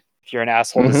line, if you're an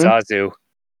asshole to Zazu.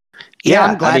 Yeah,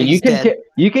 I'm glad he's dead.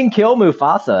 You can kill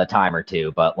Mufasa a time or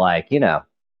two, but be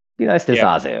nice to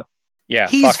Zazu. Yeah,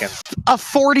 he's fuck him. A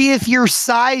 40th your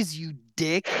size, you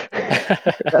dick.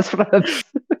 That's what I'm...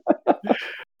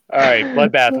 All right,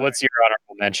 Bloodbath, what's your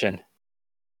honorable mention?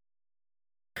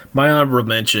 My honorable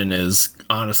mention is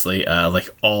honestly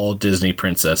all Disney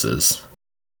princesses.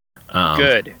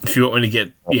 Good. If you want me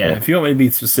to if you want me to be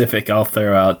specific, I'll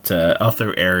throw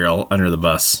Ariel under the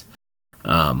bus.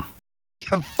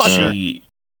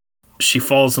 She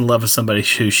falls in love with somebody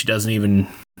who she doesn't even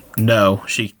know.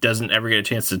 She doesn't ever get a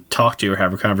chance to talk to or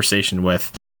have a conversation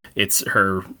with. It's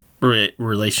her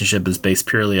relationship is based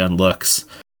purely on looks,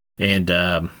 and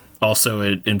also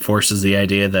it enforces the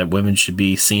idea that women should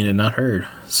be seen and not heard.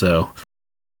 So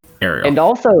Ariel. And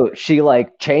also she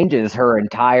changes her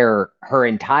entire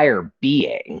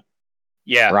being.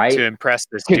 Yeah, right? To impress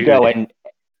this to dude.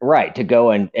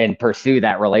 Go and pursue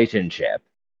that relationship,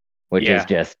 which is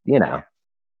just,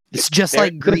 It's just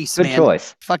like Grease, good man.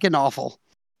 Choice. Fucking awful.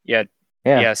 Yeah.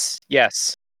 Yes.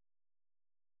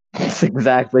 It's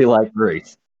exactly like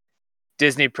Grease.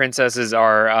 Disney princesses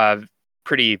are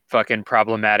pretty fucking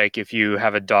problematic if you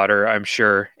have a daughter, I'm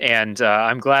sure. And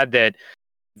I'm glad that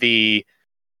the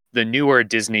newer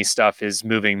Disney stuff is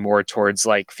moving more towards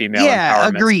female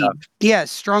empowerment. Agreed. Stuff. Yeah,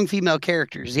 strong female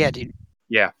characters. Yeah, dude.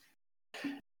 Yeah.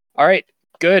 All right.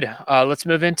 Good. Let's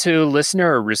move into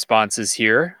listener responses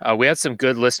here. We had some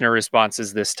good listener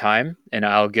responses this time, and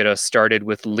I'll get us started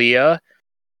with Leah,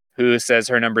 who says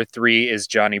her number 3 is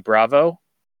Johnny Bravo.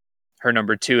 Her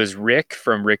number 2 is Rick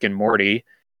from Rick and Morty.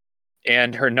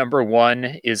 And her number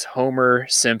 1 is Homer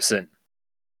Simpson.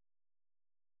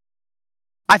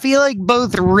 I feel like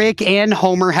both Rick and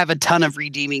Homer have a ton of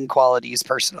redeeming qualities,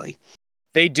 personally.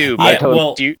 They do,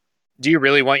 but do you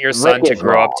really want your son to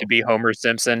grow up to be Homer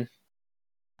Simpson?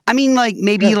 I mean,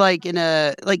 maybe in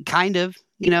a kind of,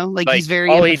 he's very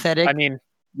empathetic. I mean,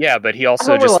 yeah, but he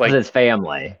also Homer just loves his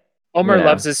family. Homer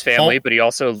loves his family, but he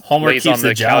also lays on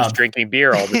the couch drinking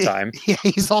beer all the time. Yeah,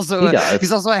 he's also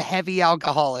a heavy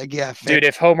alcoholic. Yeah, dude.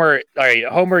 If Homer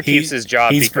keeps his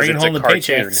job because it's a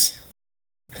cartoon,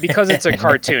 because it's a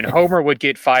cartoon, Homer would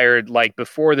get fired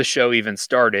before the show even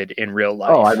started in real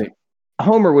life. Oh, I mean,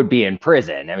 Homer would be in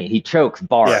prison. I mean, he chokes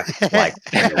Bart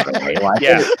everybody.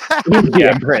 He would be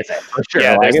in prison for sure.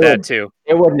 Yeah, there's that too.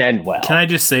 It wouldn't end well. Can I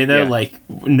just say though,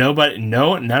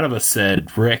 none of us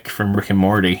said Rick from Rick and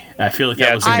Morty. I feel like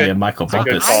that was going to be a Michael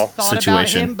Bumpus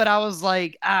situation. About him, but I was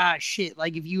like, shit.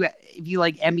 If you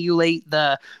emulate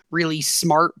the really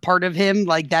smart part of him,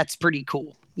 that's pretty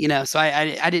cool. So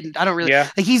I don't really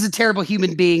he's a terrible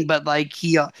human being, but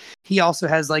he also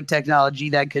has technology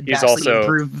that could vastly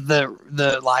improve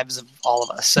the lives of all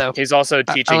of us. So he's also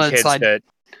teaching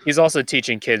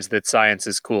kids that science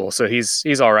is cool. So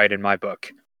he's all right in my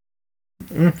book.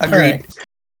 Agreed.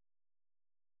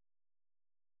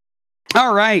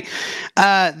 All right.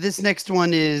 This next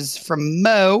one is from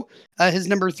Mo. His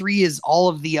number 3 is All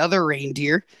of the Other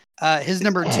Reindeer. His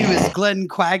number 2 is Glenn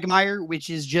Quagmire, which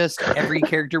is just every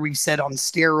character we've said on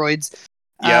steroids.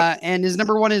 And his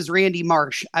number 1 is Randy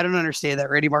Marsh. I don't understand that.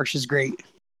 Randy Marsh is great.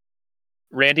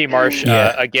 Randy Marsh,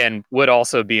 again, would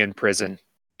also be in prison.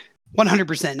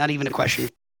 100%, not even a question.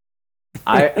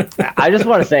 I just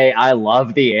want to say I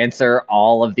love the answer,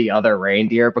 All of the Other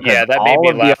Reindeer, because that made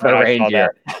me laugh when I saw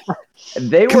that.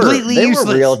 They were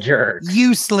real jerks.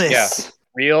 Useless. Yeah.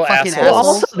 Real fucking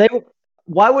assholes. Also,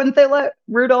 why wouldn't they let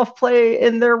Rudolph play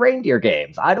in their reindeer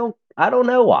games? I don't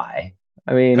know why.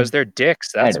 I mean, because they're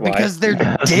dicks. That's why. Because they're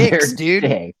dicks, dude.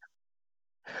 Dicks.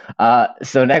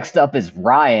 So next up is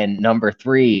Ryan, number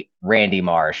 3, Randy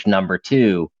Marsh. Number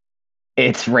 2,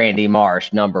 it's Randy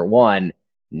Marsh. Number 1,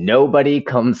 nobody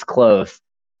comes close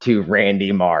to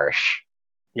Randy Marsh.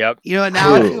 Yep.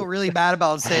 Now I feel really bad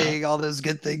about saying all those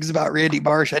good things about Randy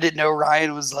Marsh. I didn't know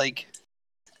Ryan was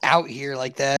out here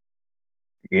like that.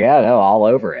 Yeah, no, all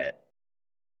over it.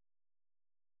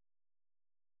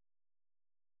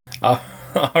 All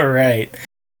right.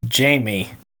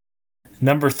 Jamie.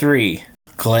 Number 3,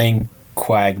 Glenn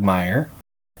Quagmire.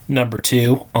 Number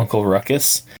 2, Uncle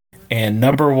Ruckus. And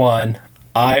number 1,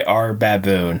 IR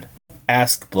Baboon.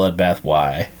 Ask Bloodbath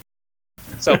why.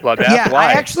 So Bloodbath, why?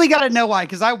 I actually got to know why,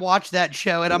 because I watched that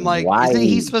show and I'm like, why? Isn't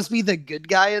he supposed to be the good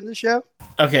guy in the show?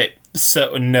 Okay,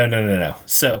 so no.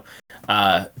 So,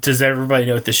 does everybody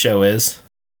know what the show is?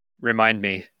 Remind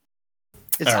me.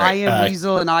 It's I Am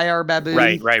Weasel and IR Baboon.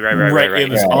 Right. It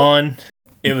was on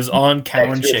It was on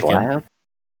Cow and Chicken.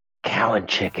 Cow and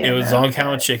Chicken. It was on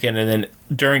Cow and Chicken, and then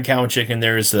during Cow and Chicken,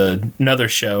 there's another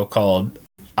show called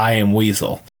I Am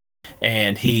Weasel,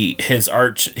 and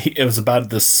it was about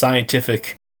the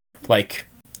scientific, like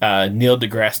Neil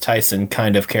deGrasse Tyson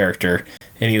kind of character,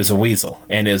 and he was a weasel,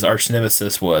 and his arch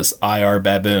nemesis was IR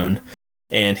Baboon,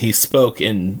 and he spoke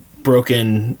in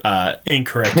broken,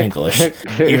 incorrect English.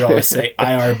 He would always say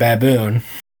IR Baboon.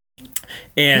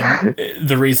 And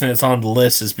the reason it's on the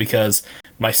list is because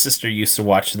my sister used to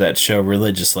watch that show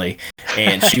religiously,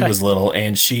 and she was little,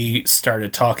 and she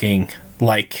started talking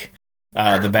like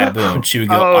the baboon. She would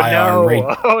go, IR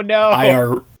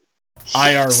Rachel.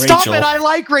 Stop it, I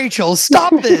like Rachel.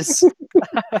 Stop this.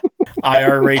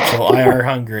 IR Rachel, IR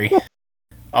hungry.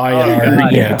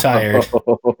 IR tired.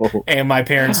 And my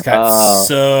parents got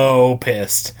so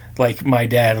pissed. Like, my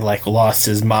dad, like, lost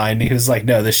his mind. He was like,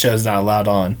 no, this show's not allowed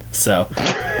on. So.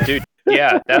 Dude,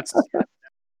 yeah, that's...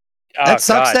 that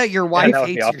sucks that your wife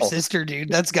hates your sister, dude.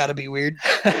 That's gotta be weird.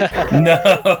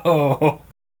 No.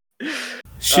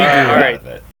 She grew out of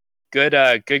it.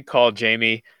 Good call,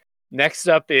 Jamie. Next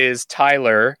up is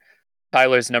Tyler.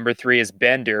 Tyler's number 3 is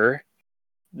Bender.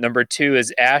 Number 2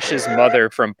 is Ash's mother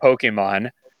from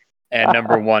Pokemon. And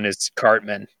number 1 is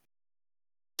Cartman.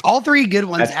 All 3 good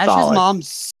ones. That's Ash's solid. mom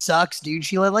sucks, dude.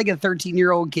 She let like a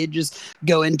 13-year-old kid just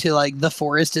go into like the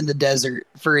forest in the desert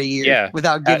for a year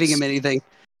without giving him anything.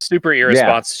 Super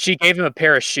irresponsible. She gave him a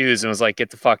pair of shoes and was like, "Get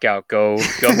the fuck out. Go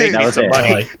make me some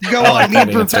money." Go on,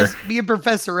 me and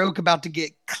Professor Oak about to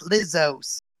get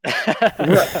Clizzos.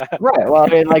 Right. Well, I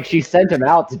mean, like, she sent him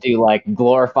out to do like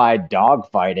glorified dog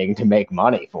fighting to make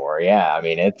money for her. Yeah, I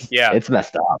mean, it's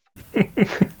messed up.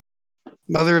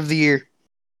 Mother of the Year.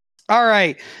 All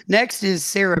right. Next is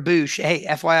Sarah Bush. Hey,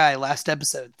 FYI, last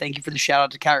episode. Thank you for the shout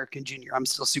out to Cal Ripken Jr. I'm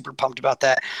still super pumped about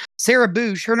that. Sarah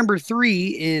Bush, her number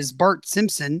 3 is Bart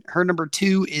Simpson. Her number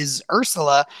 2 is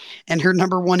Ursula. And her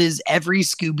number 1 is every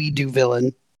Scooby-Doo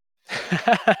villain.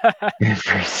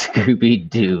 Every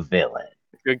Scooby-Doo villain.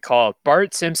 Good call.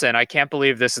 Bart Simpson. I can't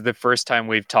believe this is the first time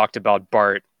we've talked about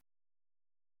Bart.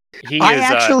 I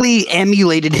actually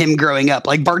emulated him growing up.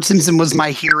 Like, Bart Simpson was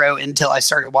my hero until I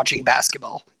started watching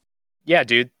basketball. Yeah,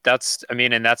 dude. That's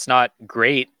not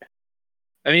great.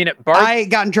 I mean, Bart... I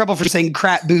got in trouble for saying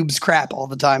crap, boobs, crap all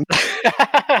the time.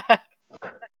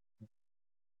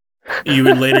 You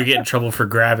would later get in trouble for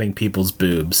grabbing people's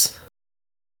boobs.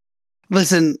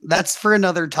 Listen, that's for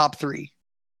another top 3.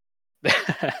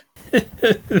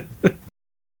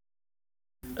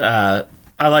 I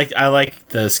like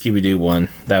the Scooby-Doo one.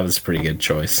 That was a pretty good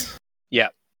choice. Yeah.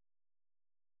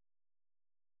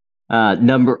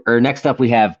 Next up we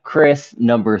have Chris.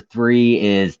 Number 3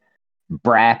 is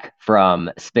Brack from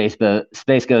Space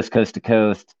Ghost Coast to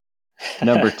Coast.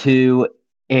 Number 2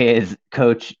 is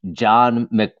Coach John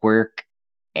McWhirk,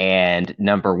 and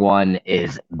number 1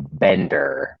 is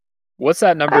Bender. What's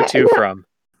that number 2 from?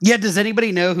 Yeah, does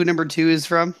anybody know who number 2 is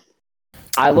from?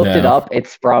 I looked it up.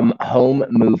 It's from Home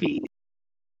Movies.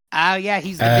 Oh yeah,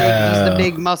 he's the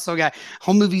big muscle guy.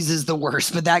 Home Movies is the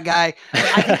worst, but that guy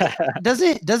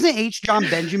doesn't H. John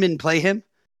Benjamin play him?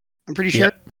 I'm pretty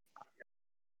sure.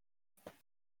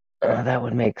 Yeah. That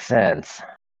would make sense.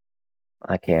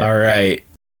 I can't. All right,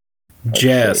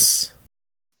 Jess.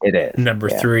 It is number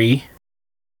 3.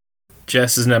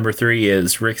 Jess's number 3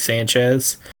 is Rick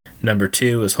Sanchez. Number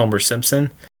 2 is Homer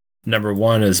Simpson. Number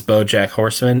 1 is BoJack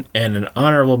Horseman, and an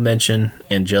honorable mention,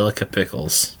 Angelica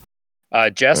Pickles.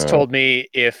 Jess told me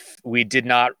if we did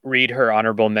not read her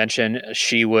honorable mention,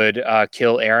 she would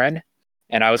kill Aaron.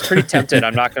 And I was pretty tempted,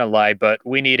 I'm not going to lie, but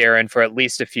we need Aaron for at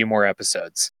least a few more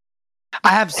episodes. I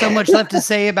have so much left to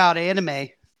say about anime.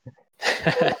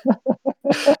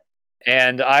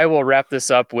 And I will wrap this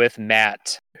up with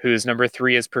Matt, whose number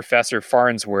 3 is Professor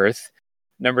Farnsworth.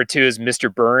 Number 2 is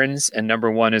Mr. Burns, and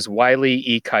number 1 is Wile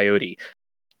E. Coyote.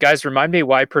 Guys, remind me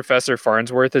why Professor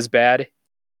Farnsworth is bad?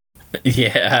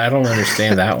 Yeah, I don't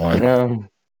understand that one.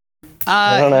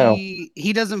 I don't know.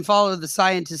 He doesn't follow the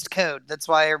scientist code. That's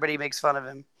why everybody makes fun of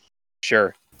him.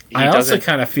 Sure. I also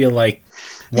kind of feel like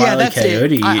Wile E.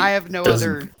 Coyote I have no doesn't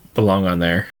other belong on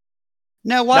there.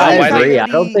 No, I Wile E. agree. Coyote... I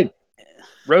don't think.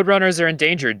 Roadrunners are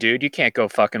endangered, dude. You can't go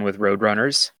fucking with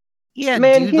Roadrunners. Yeah,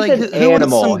 Man, dude, he's like, an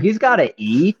animal. He's got to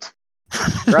eat,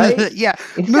 right? Yeah,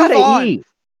 He's move got on. to eat.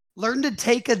 Learn to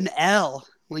take an L.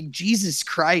 Like, Jesus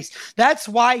Christ. That's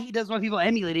why he does why people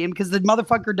emulate him, because the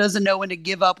motherfucker doesn't know when to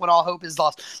give up when all hope is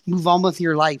lost. Move on with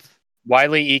your life.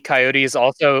 Wile E. Coyote is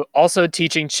also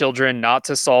teaching children not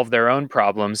to solve their own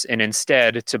problems and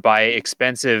instead to buy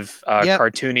expensive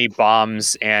cartoony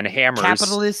bombs and hammers.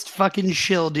 Capitalist fucking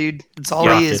shill, dude. That's all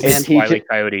he is, man. Wile E.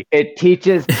 Coyote. It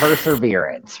teaches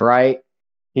perseverance, right?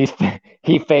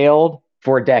 He failed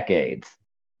for decades,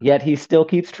 yet he still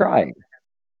keeps trying.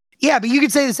 Yeah, but you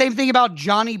could say the same thing about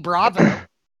Johnny Bravo.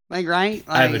 Right? Like,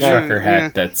 I have a trucker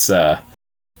hat that's a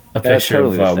picture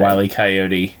totally of Wile E.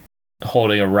 Coyote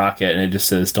holding a rocket, and it just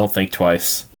says, "Don't think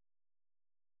twice."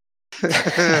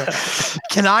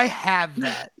 Can I have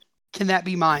that? Can that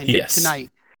be mine tonight?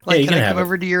 Like, can I come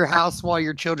over to your house while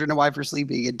your children and wife are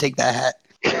sleeping and take that hat?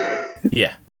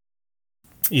 Yeah.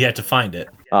 You have to find it.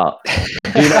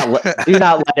 Do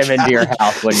not let him into your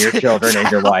house when your children and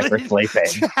your wife are sleeping.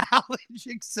 Challenge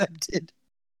accepted.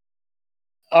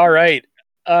 All right.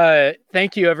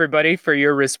 Thank you, everybody, for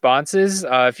your responses.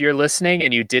 If you're listening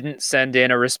and you didn't send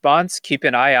in a response, keep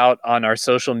an eye out on our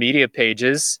social media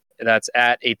pages. That's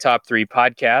at a Top 3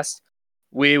 Podcast.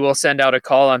 We will send out a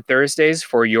call on Thursdays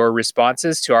for your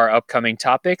responses to our upcoming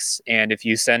topics. And if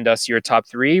you send us your top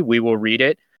 3, we will read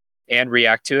it and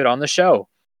react to it on the show.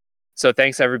 So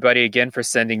thanks, everybody, again for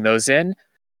sending those in.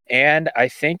 And I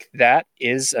think that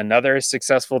is another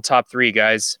successful top 3,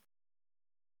 guys.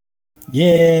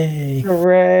 Yay!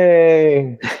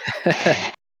 Hooray!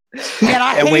 Man,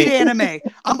 I hate anime.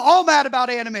 I'm all mad about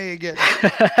anime again.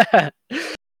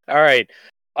 All right.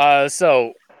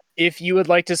 So if you would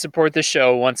like to support the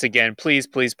show, once again, please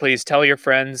tell your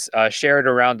friends, share it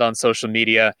around on social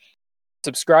media.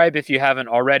 Subscribe if you haven't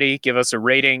already. Give us a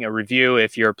rating, a review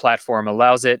if your platform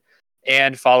allows it,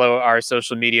 and follow our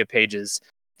social media pages.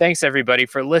 Thanks, everybody,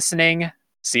 for listening.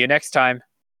 See you next time.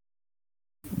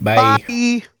 Bye.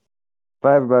 Bye.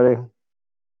 Bye, everybody.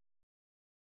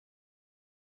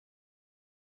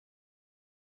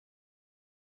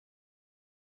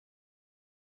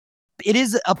 It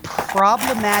is a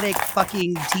problematic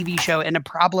fucking TV show and a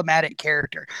problematic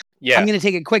character. Yeah. I'm going to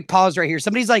take a quick pause right here.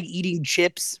 Somebody's like eating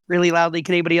chips really loudly.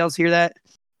 Can anybody else hear that?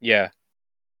 Yeah.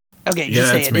 Okay, Yeah,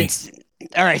 just say that's it. me.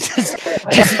 All right.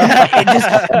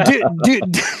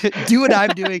 Do what I'm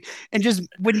doing. And just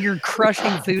when you're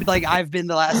crushing food like I've been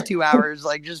the last 2 hours,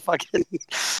 like just fucking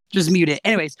just mute it.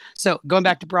 Anyways, so going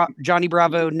back to Johnny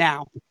Bravo now.